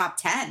in my top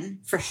 10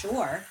 for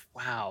sure.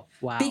 Wow.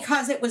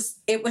 Because it was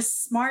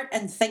smart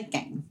and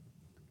thinking.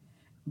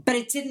 But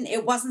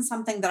it wasn't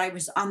something that I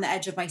was on the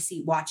edge of my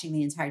seat watching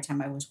the entire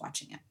time I was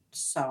watching it.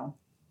 So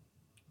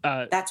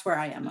that's where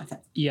I am with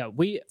it. Yeah,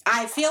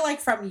 I feel like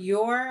from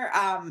your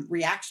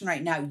reaction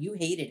right now, you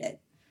hated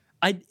it.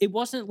 It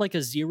wasn't like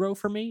a 0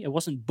 for me. It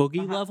wasn't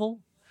boogie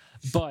level,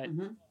 but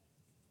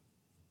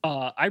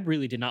I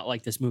really did not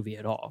like this movie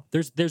at all.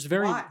 There's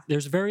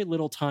very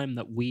little time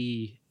that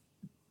we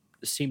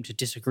seem to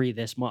disagree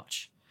this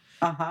much.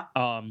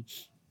 Do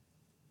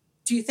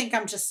you think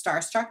I'm just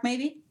starstruck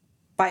maybe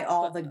by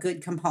all the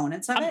good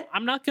components of it?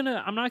 I'm not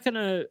gonna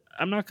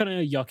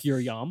yuck your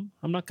yum.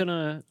 I'm not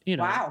gonna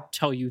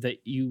tell you that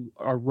you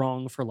are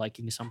wrong for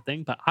liking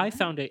something, but I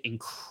found it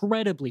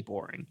incredibly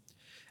boring.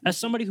 As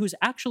somebody who's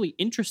actually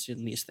interested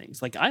in these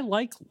things, like I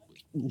like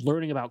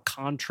learning about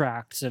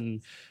contracts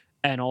and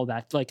all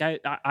that. Like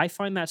I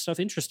find that stuff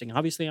interesting.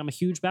 Obviously, I'm a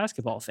huge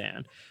basketball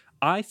fan.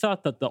 I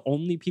thought that the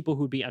only people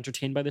who would be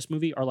entertained by this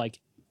movie are like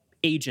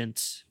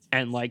agents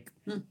and like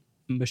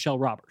Michelle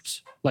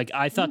Roberts. Like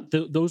I thought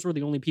those were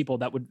the only people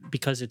that would,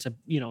 because it's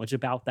it's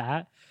about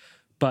that.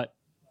 But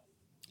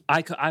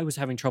I was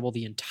having trouble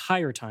the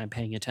entire time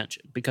paying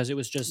attention because it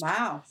was just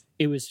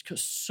it was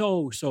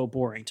so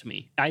boring to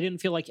me. I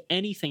didn't feel like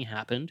anything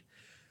happened.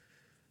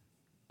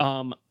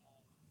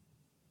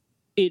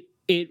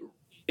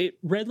 It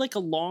read like a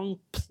long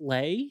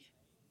play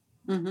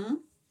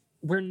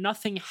where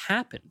nothing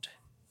happened.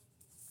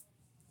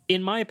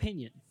 In my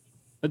opinion,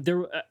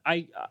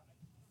 I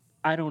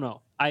don't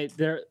know.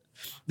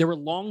 There were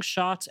long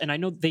shots, and I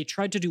know they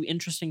tried to do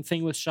interesting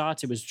thing with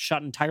shots. It was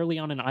shot entirely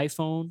on an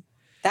iPhone.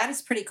 That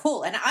is pretty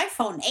cool. An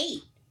iPhone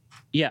 8.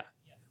 Yeah.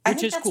 I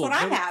think that's what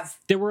I have.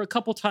 There were a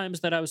couple times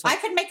that I was like,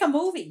 I could make a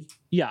movie.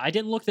 Yeah, I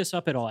didn't look this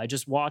up at all. I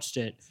just watched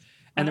it.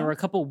 And there were a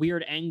couple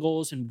weird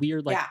angles and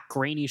weird, like,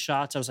 grainy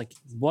shots. I was like,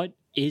 what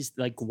is,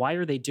 like, why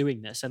are they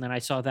doing this? And then I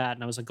saw that,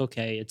 and I was like,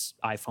 okay, it's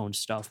iPhone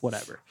stuff,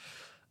 whatever.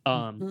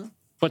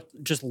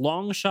 But just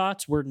long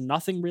shots where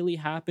nothing really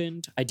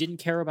happened. I didn't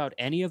care about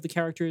any of the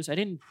characters. I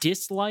didn't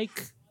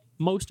dislike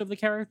most of the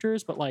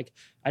characters, but, like,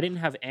 I didn't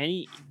have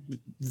any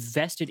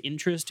vested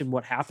interest in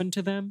what happened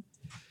to them.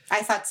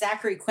 I thought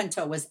Zachary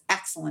Quinto was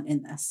excellent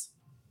in this.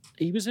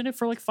 He was in it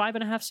for, like,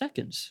 5.5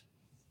 seconds.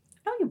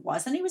 No, he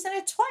wasn't. He was in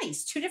it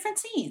twice, 2 different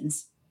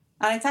scenes.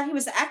 And I thought he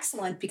was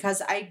excellent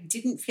because I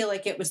didn't feel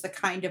like it was the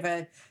kind of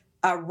a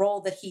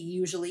role that he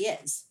usually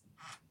is.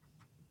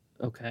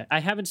 Okay. I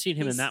haven't seen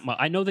him in that much.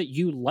 I know that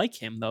you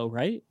like him, though,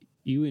 right?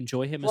 You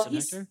enjoy him as an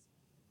actor?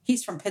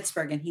 He's from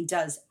Pittsburgh, and he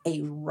does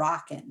a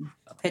rockin'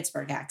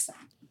 Pittsburgh accent.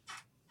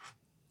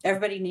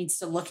 Everybody needs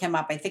to look him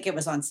up. I think it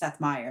was on Seth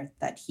Meyer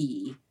that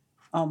he...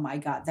 Oh, my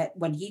God. That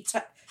when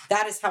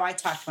that is how I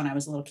talked when I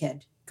was a little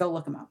kid. Go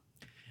look him up.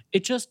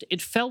 It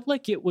felt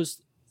like it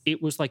was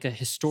like a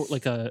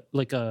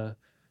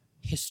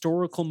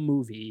historical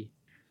movie,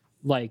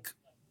 like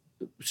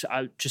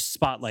just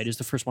Spotlight is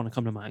the first one to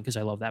come to mind because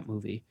I love that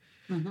movie.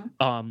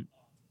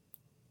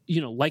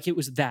 Like it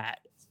was that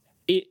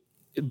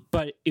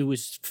but it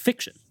was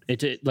fiction.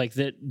 It like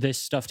that this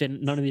stuff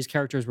didn't. None of these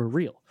characters were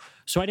real,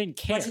 so I didn't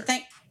care.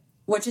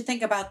 What'd you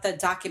think about the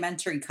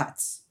documentary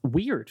cuts?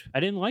 Weird. I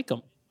didn't like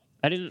them.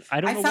 I don't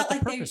know what the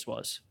purpose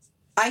was.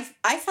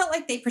 I felt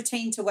like they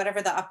pertained to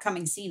whatever the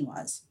upcoming scene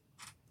was.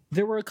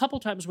 There were a couple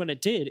times when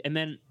it did, and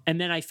then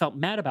I felt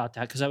mad about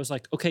that because I was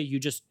like, okay, you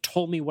just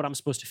told me what I'm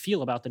supposed to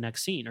feel about the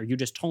next scene, or you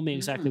just told me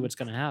exactly what's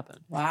going to happen.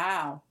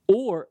 Wow.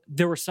 Or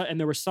there was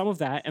some of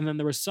that, and then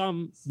there was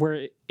some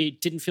where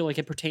it didn't feel like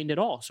it pertained at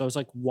all. So I was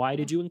like, why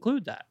did you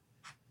include that?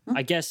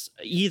 I guess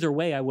either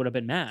way I would have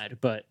been mad,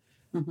 but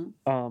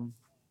the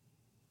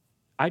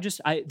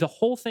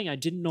whole thing, I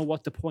didn't know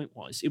what the point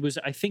was. It was,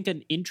 I think,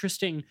 an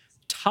interesting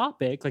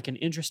topic, like an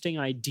interesting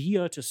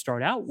idea to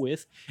start out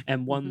with,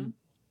 and one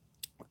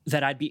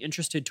that I'd be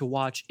interested to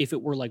watch if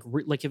it were like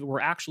if it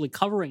were actually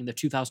covering the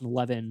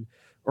 2011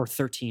 or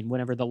 13,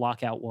 whenever the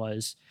lockout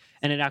was,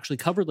 and it actually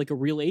covered like a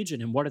real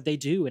agent and what did they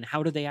do and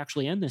how did they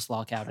actually end this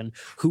lockout and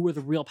who were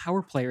the real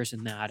power players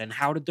in that and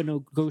how did the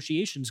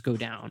negotiations go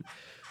down.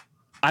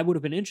 I would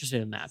have been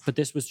interested in that, but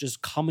this was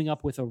just coming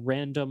up with a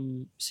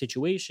random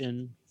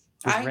situation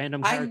with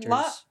random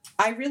characters.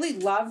 I really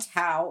loved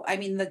how, I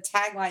mean, the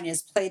tagline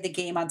is play the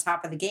game on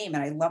top of the game,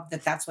 and I love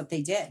that that's what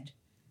they did.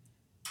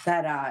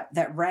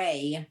 That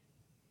Ray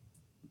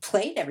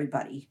played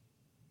everybody.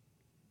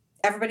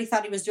 Everybody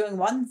thought he was doing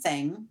one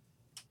thing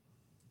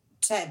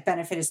to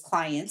benefit his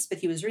clients, but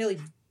he was really,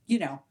 he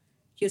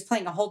was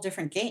playing a whole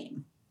different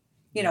game.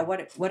 You know,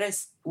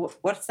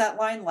 what's that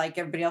line? Like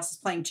everybody else is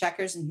playing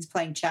checkers and he's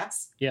playing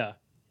chess. Yeah.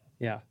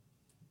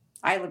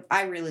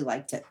 I really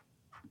liked it.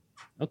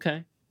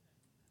 Okay.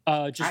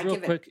 Just real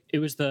quick, it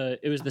was the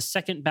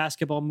second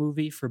basketball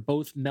movie for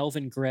both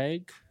Melvin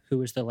Gregg, who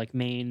was the like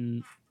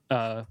main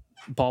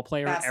ball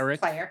player,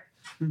 Eric,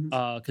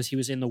 because he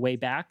was in The Way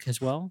Back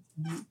as well,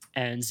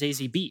 and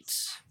Zazie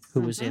Beetz,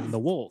 who was in The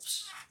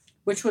Wolves,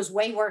 which was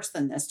way worse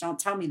than this. Don't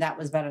tell me that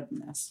was better than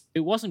this.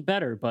 It wasn't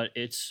better, but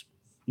it's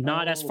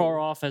not as far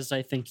off as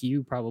I think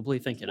you probably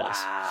think it is.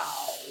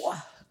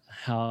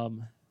 Wow.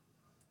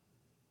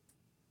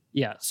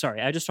 Yeah,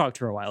 sorry. I just talked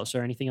for a while. Is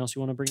there anything else you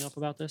want to bring up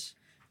about this?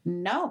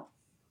 No.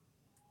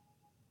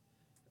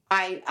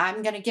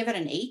 I'm going to give it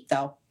an 8,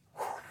 though.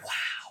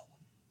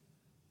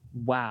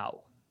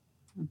 Wow.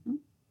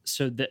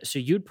 So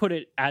you'd put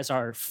it as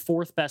our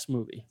 4th best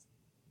movie?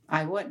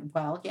 I would.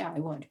 Well, yeah, I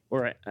would.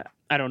 Or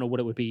I don't know what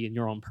it would be in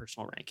your own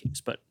personal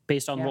rankings, but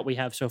based on what we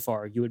have so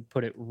far, you would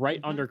put it right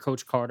under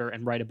Coach Carter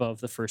and right above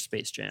the first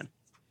Space Jam.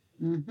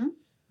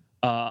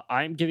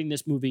 I'm giving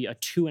this movie a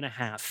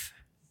 2.5.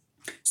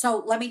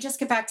 So let me just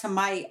get back to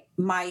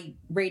my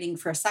rating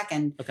for a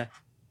second. Okay.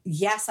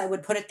 Yes, I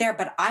would put it there,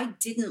 but I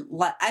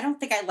don't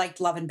think I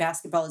liked Love and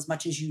Basketball as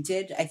much as you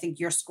did. I think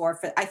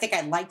I think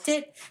I liked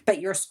it,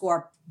 but your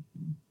score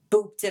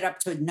booped it up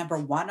to number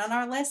 1 on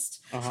our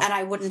list, and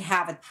I wouldn't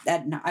have it.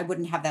 I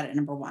wouldn't have that at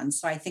number 1.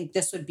 So I think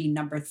this would be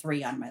number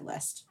 3 on my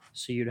list.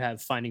 So you'd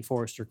have Finding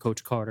Forrester,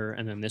 Coach Carter,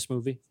 and then this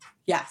movie.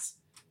 Yes.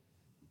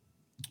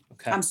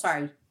 Okay. I'm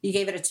sorry. You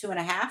gave it a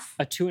 2.5.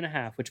 A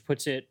 2.5, which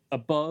puts it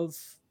above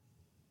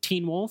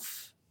Teen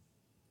Wolf.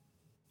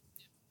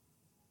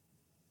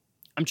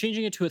 I'm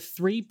changing it to a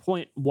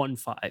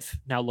 3.15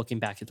 now looking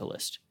back at the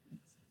list.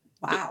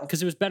 Wow.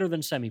 Because it was better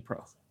than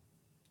Semi-Pro.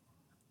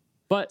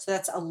 But so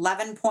that's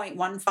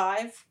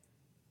 11.15,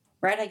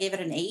 right? I gave it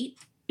an 8.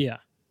 Yeah.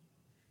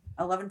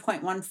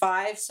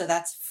 11.15, so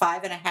that's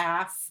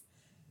 5.5.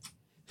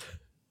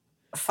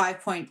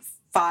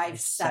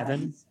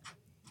 5.57.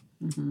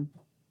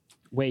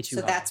 Way too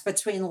high. So that's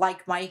between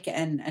Like Mike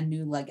and A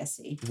New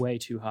Legacy. Way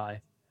too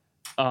high.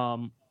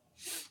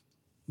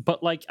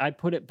 But like I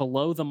put it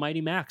below the Mighty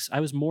Max.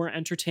 I was more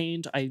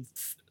entertained. I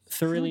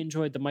thoroughly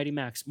enjoyed the Mighty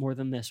Max more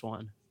than this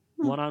one.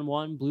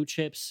 One-on-one, Blue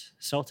Chips,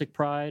 Celtic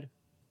Pride,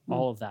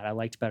 all of that I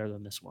liked better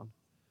than this one.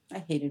 I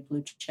hated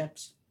Blue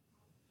Chips.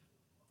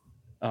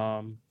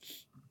 So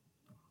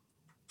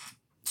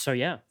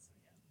yeah.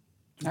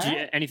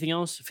 Anything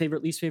else?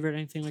 Favorite, least favorite,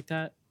 anything like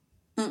that?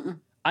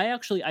 I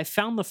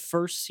found the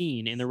first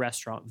scene in the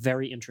restaurant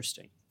very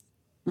interesting.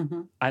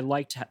 I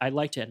liked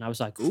it, and I was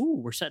like, "Ooh,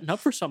 we're setting up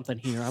for something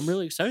here." I'm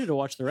really excited to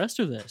watch the rest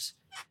of this.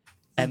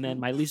 And then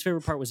my least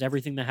favorite part was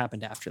everything that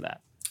happened after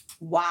that.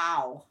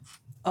 Wow!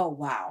 Oh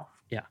wow!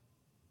 Yeah.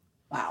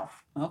 Wow.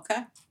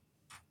 Okay.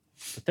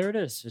 But there it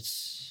is.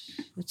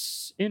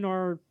 It's in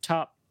our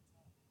top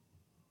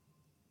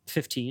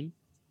 15.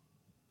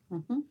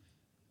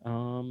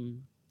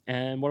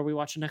 And what are we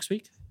watching next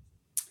week?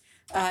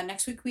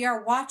 Next week we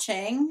are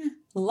watching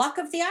Luck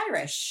of the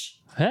Irish.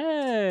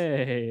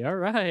 Hey, all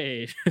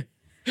right.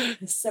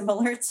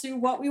 Similar to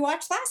what we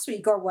watched last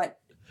week, or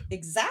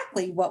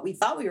exactly what we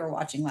thought we were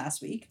watching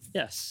last week.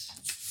 Yes.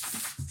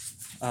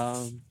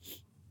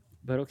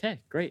 But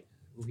okay, great.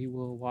 We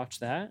will watch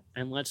that,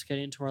 and let's get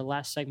into our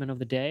last segment of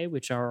the day,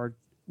 which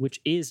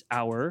is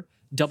our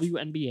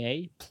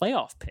WNBA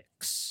playoff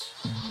picks.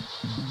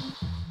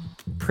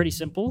 Pretty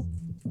simple.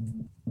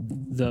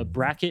 The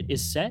bracket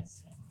is set.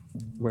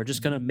 We're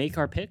just going to make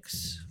our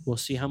picks. We'll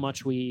see how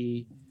much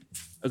we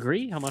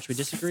agree, how much we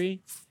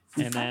disagree.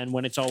 And then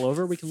when it's all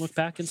over, we can look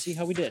back and see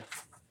how we did.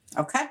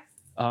 Okay.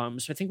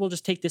 So I think we'll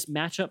just take this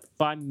matchup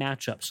by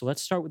matchup. So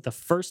let's start with the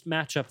first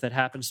matchup that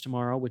happens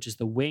tomorrow, which is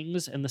the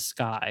Wings and the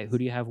Sky. Who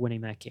do you have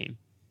winning that game?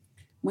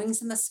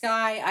 Wings and the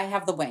Sky. I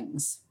have the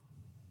Wings.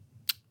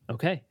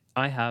 Okay.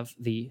 I have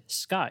the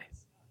Sky.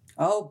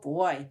 Oh,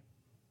 boy.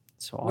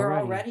 So we're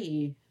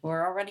already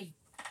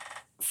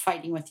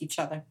fighting with each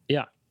other.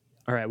 Yeah.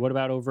 All right. What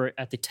about over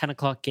at the 10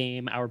 o'clock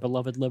game, our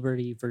beloved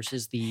Liberty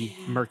versus the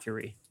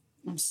Mercury?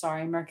 I'm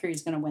sorry.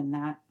 Mercury's going to win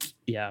that.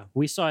 Yeah.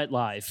 We saw it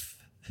live.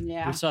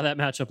 Yeah. We saw that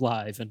matchup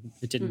live, and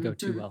it didn't go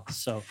too well.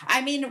 So I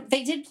mean,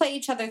 they did play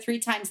each other 3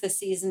 times this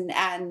season,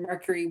 and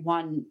Mercury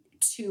won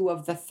 2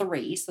 of the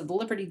 3. So the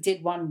Liberty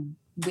did win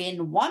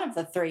 1 of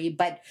the 3,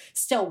 but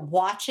still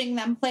watching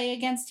them play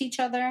against each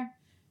other,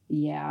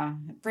 yeah,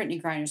 Brittany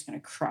Griner's going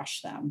to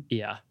crush them.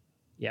 Yeah.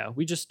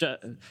 We just,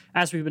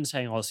 as we've been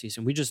saying all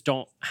season, we just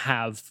don't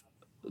have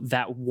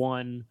that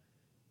one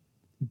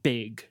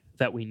big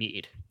that we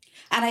need.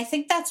 And I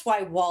think that's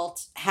why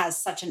Walt has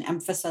such an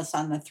emphasis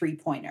on the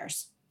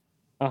 3-pointers.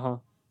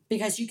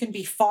 Because you can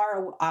be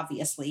far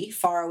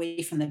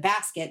away from the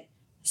basket.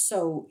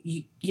 So,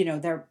 you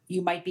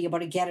might be able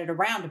to get it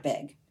around a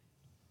big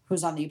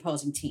who's on the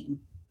opposing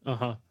team.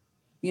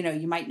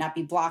 You might not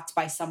be blocked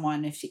by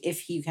someone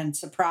if you can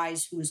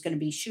surprise who's going to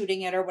be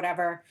shooting it or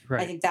whatever.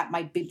 Right. I think that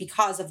might be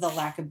because of the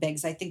lack of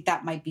bigs. I think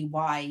that might be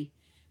why,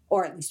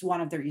 or at least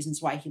one of the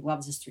reasons why he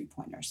loves his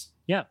 3-pointers.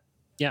 Yeah.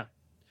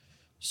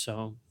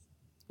 So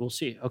we'll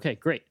see. Okay,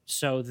 great.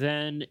 So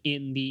then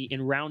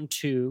in round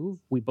 2,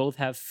 we both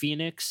have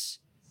Phoenix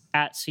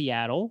at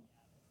Seattle.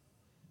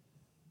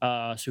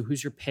 So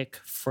who's your pick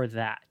for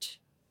that?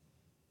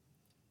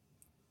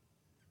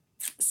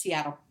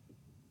 Seattle.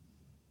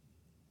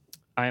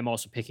 I am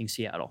also picking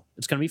Seattle.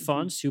 It's going to be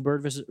fun. Sue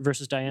Bird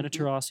versus Diana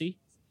Taurasi.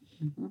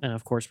 And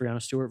of course,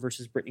 Brianna Stewart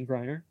versus Brittany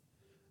Griner.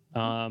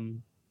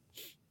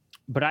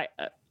 But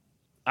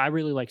I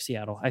really like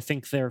Seattle. I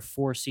think their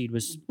 4 seed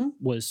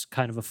was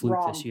kind of a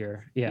fluke this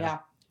year. Yeah.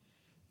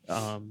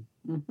 So,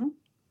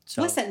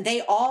 listen,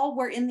 they all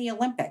were in the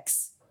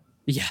Olympics.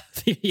 Yeah.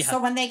 Yeah.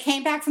 So when they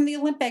came back from the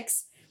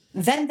Olympics,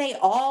 then they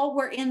all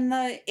were in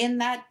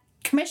that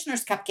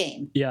Commissioner's Cup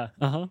game. Yeah.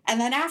 And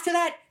then after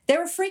that, they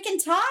were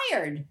freaking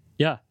tired.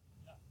 Yeah.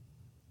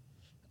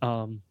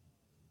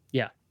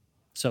 Yeah.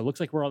 So it looks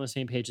like we're on the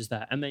same page as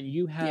that. And then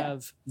you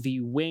have the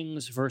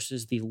Wings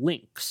versus the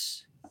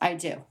Lynx. I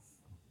do.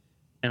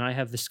 And I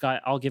have the Sky.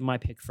 I'll give my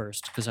pick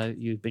first because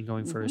you've been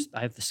going first.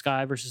 I have the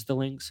Sky versus the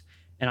Lynx.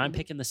 And I'm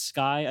picking the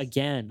Sky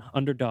again,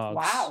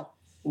 underdogs.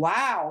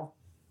 Wow.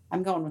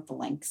 I'm going with the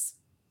Lynx.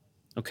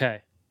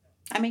 Okay.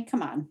 I mean,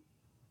 come on.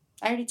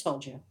 I already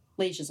told you.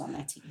 Leisha's on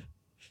that team.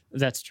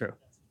 That's true.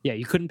 Yeah,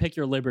 you couldn't pick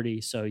your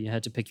Liberty, so you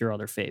had to pick your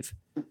other fave.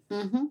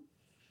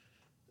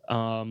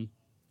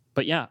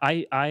 But yeah,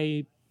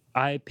 I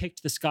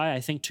picked the Sky, I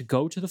think, to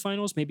go to the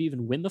finals, maybe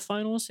even win the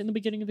finals in the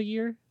beginning of the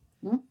year.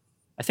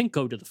 I think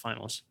go to the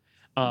finals.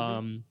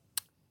 And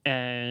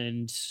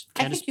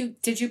I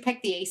think did you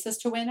pick the Aces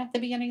to win at the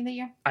beginning of the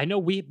year? I know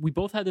we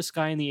both had the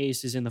Sky and the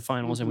Aces in the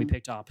finals, and we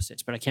picked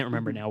opposites, but I can't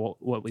remember now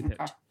what we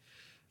picked.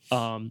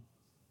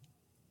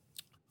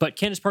 But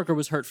Candace Parker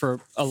was hurt for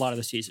a lot of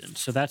the season,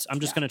 so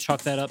I'm just going to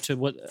chalk that up to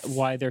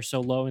why they're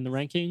so low in the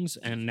rankings.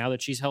 And now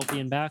that she's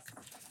healthy and back,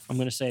 I'm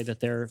going to say that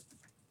they're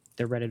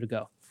ready to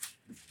go.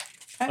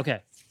 Okay,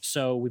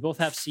 so we both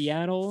have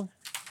Seattle.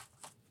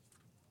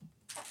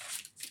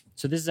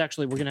 So this is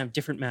actually, we're going to have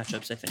different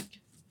matchups, I think.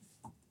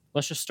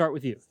 Let's just start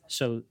with you.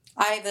 So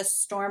I have the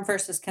Storm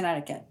versus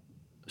Connecticut.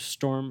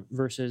 Storm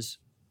versus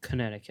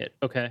Connecticut.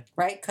 Okay.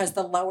 Right, because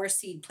the lower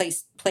seed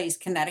plays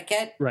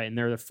Connecticut. Right, and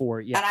they're the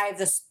 4. Yeah. And I have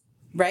this.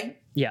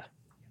 Right? Yeah.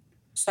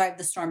 So I have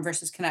the Storm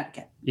versus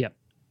Connecticut. Yep.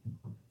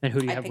 And who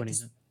do you have winning?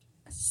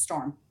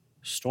 Storm.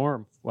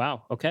 Storm.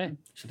 Wow. Okay.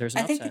 So there's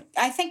an upset.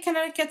 I think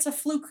Connecticut's a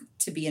fluke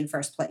to be in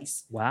first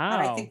place.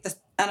 Wow.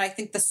 And I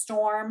think the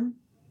Storm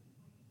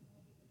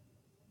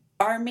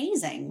are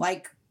amazing.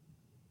 Like,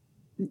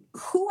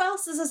 who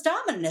else is as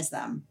dominant as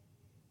them?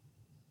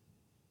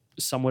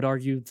 Some would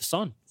argue the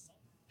Sun.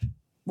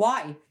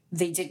 Why?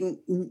 They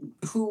didn't.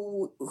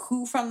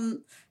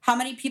 How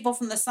many people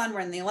from the Sun were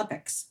in the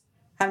Olympics?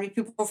 How many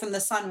people from the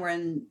Sun were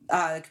in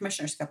the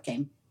Commissioner's Cup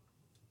game?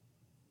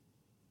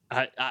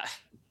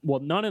 Well,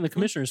 not in the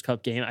Commissioner's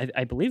Cup game.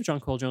 I believe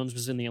Jonquel Jones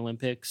was in the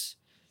Olympics,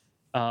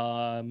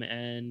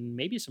 and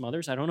maybe some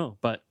others. I don't know,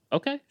 but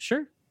okay,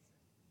 sure,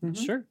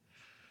 sure.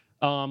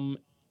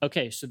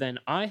 Okay, so then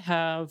I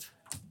have.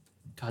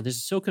 God, this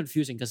is so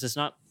confusing because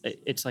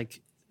it's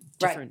like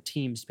different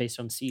teams based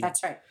on seeding.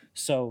 That's right.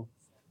 So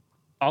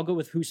I'll go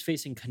with who's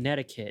facing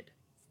Connecticut,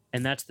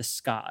 and that's the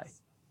Sky,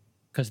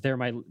 because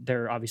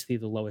they're obviously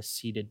the lowest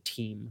seeded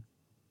team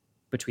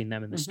between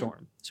them and the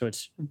Storm. So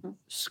it's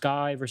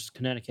Sky versus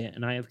Connecticut,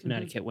 and I have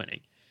Connecticut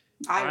winning.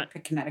 I would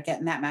pick Connecticut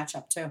in that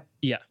matchup too.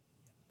 Yeah.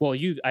 Well,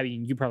 you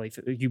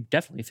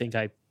definitely think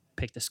I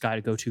picked the Sky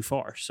to go too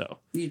far. So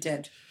you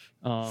did.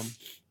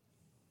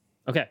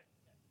 Okay.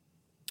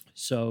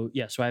 So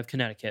I have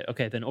Connecticut.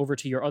 Okay, then over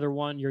to your other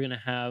one, you're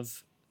gonna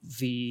have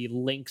the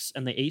Lynx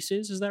and the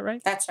Aces. Is that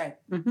right? That's right.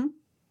 And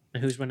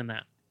who's winning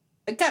that?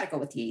 I gotta go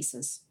with the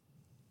Aces.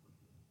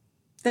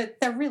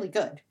 They're really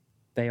good.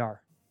 They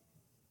are.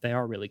 They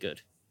are really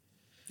good.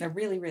 They're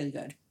really, really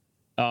good.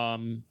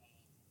 And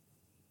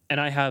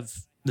I have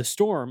the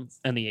Storm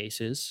and the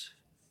Aces.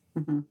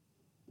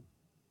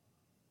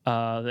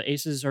 The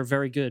Aces are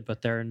very good,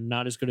 but they're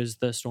not as good as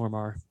the Storm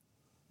are,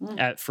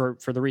 for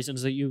the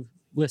reasons that you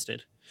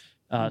listed.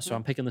 So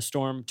I'm picking the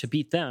Storm to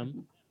beat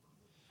them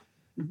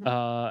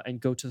and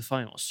go to the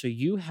finals. So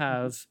you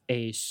have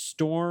a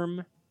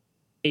Storm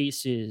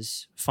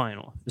Aces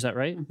final. Is that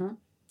right?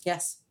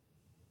 Yes.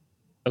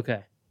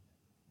 Okay.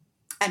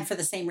 And for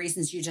the same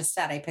reasons you just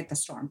said, I picked the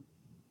Storm.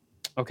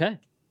 Okay.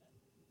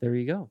 There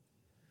you go.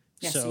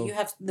 Yeah, so you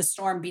have the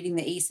Storm beating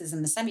the Aces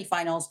in the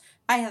semifinals.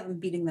 I have them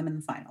beating them in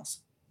the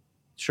finals.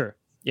 Sure.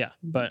 Yeah.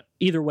 But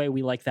either way,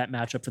 we like that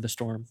matchup for the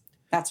Storm.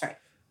 That's right.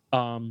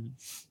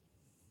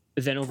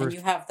 Then over... And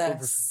you have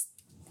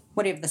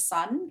what do you have, the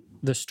Sun?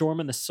 The Storm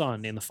and the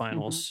Sun in the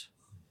finals.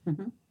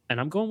 And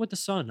I'm going with the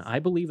Sun. I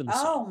believe in the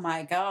Sun. Oh,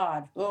 my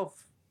God. Oof.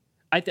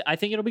 I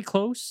think it'll be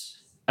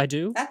close. I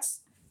do.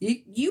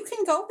 You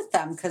can go with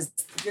them because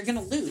you're going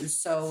to lose,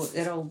 so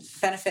it'll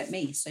benefit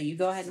me. So you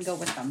go ahead and go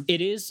with them. It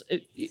is,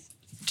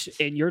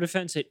 in your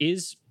defense, it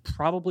is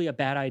probably a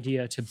bad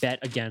idea to bet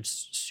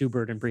against Sue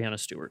Bird and Brianna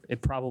Stewart.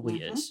 It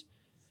probably is.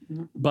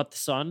 But the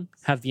Sun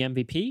have the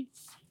MVP.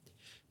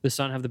 The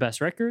Sun have the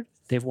best record.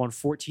 They've won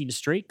 14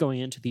 straight going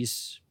into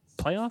these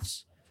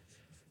playoffs.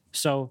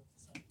 So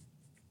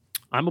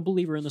I'm a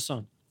believer in the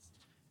Sun,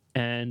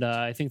 and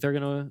I think they're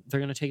gonna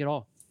take it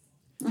all.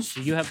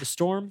 So you have the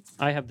Storm,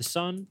 I have the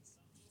Sun,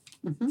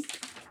 Mm-hmm.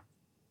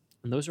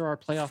 and those are our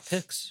playoff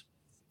picks.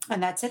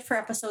 And that's it for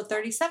episode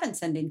 37.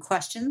 Send in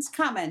questions,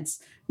 comments,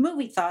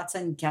 movie thoughts,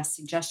 and guest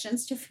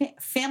suggestions to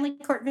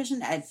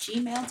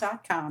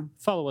familycourtvision@gmail.com.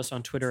 Follow us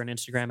on Twitter and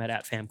Instagram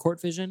at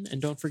FamCourtVision,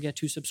 and don't forget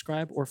to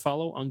subscribe or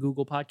follow on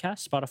Google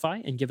Podcasts,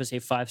 Spotify, and give us a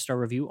 5-star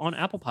review on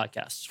Apple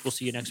Podcasts. We'll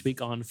see you next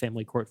week on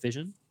Family Court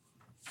Vision,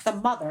 The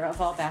mother of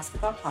all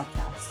basketball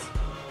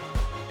podcasts.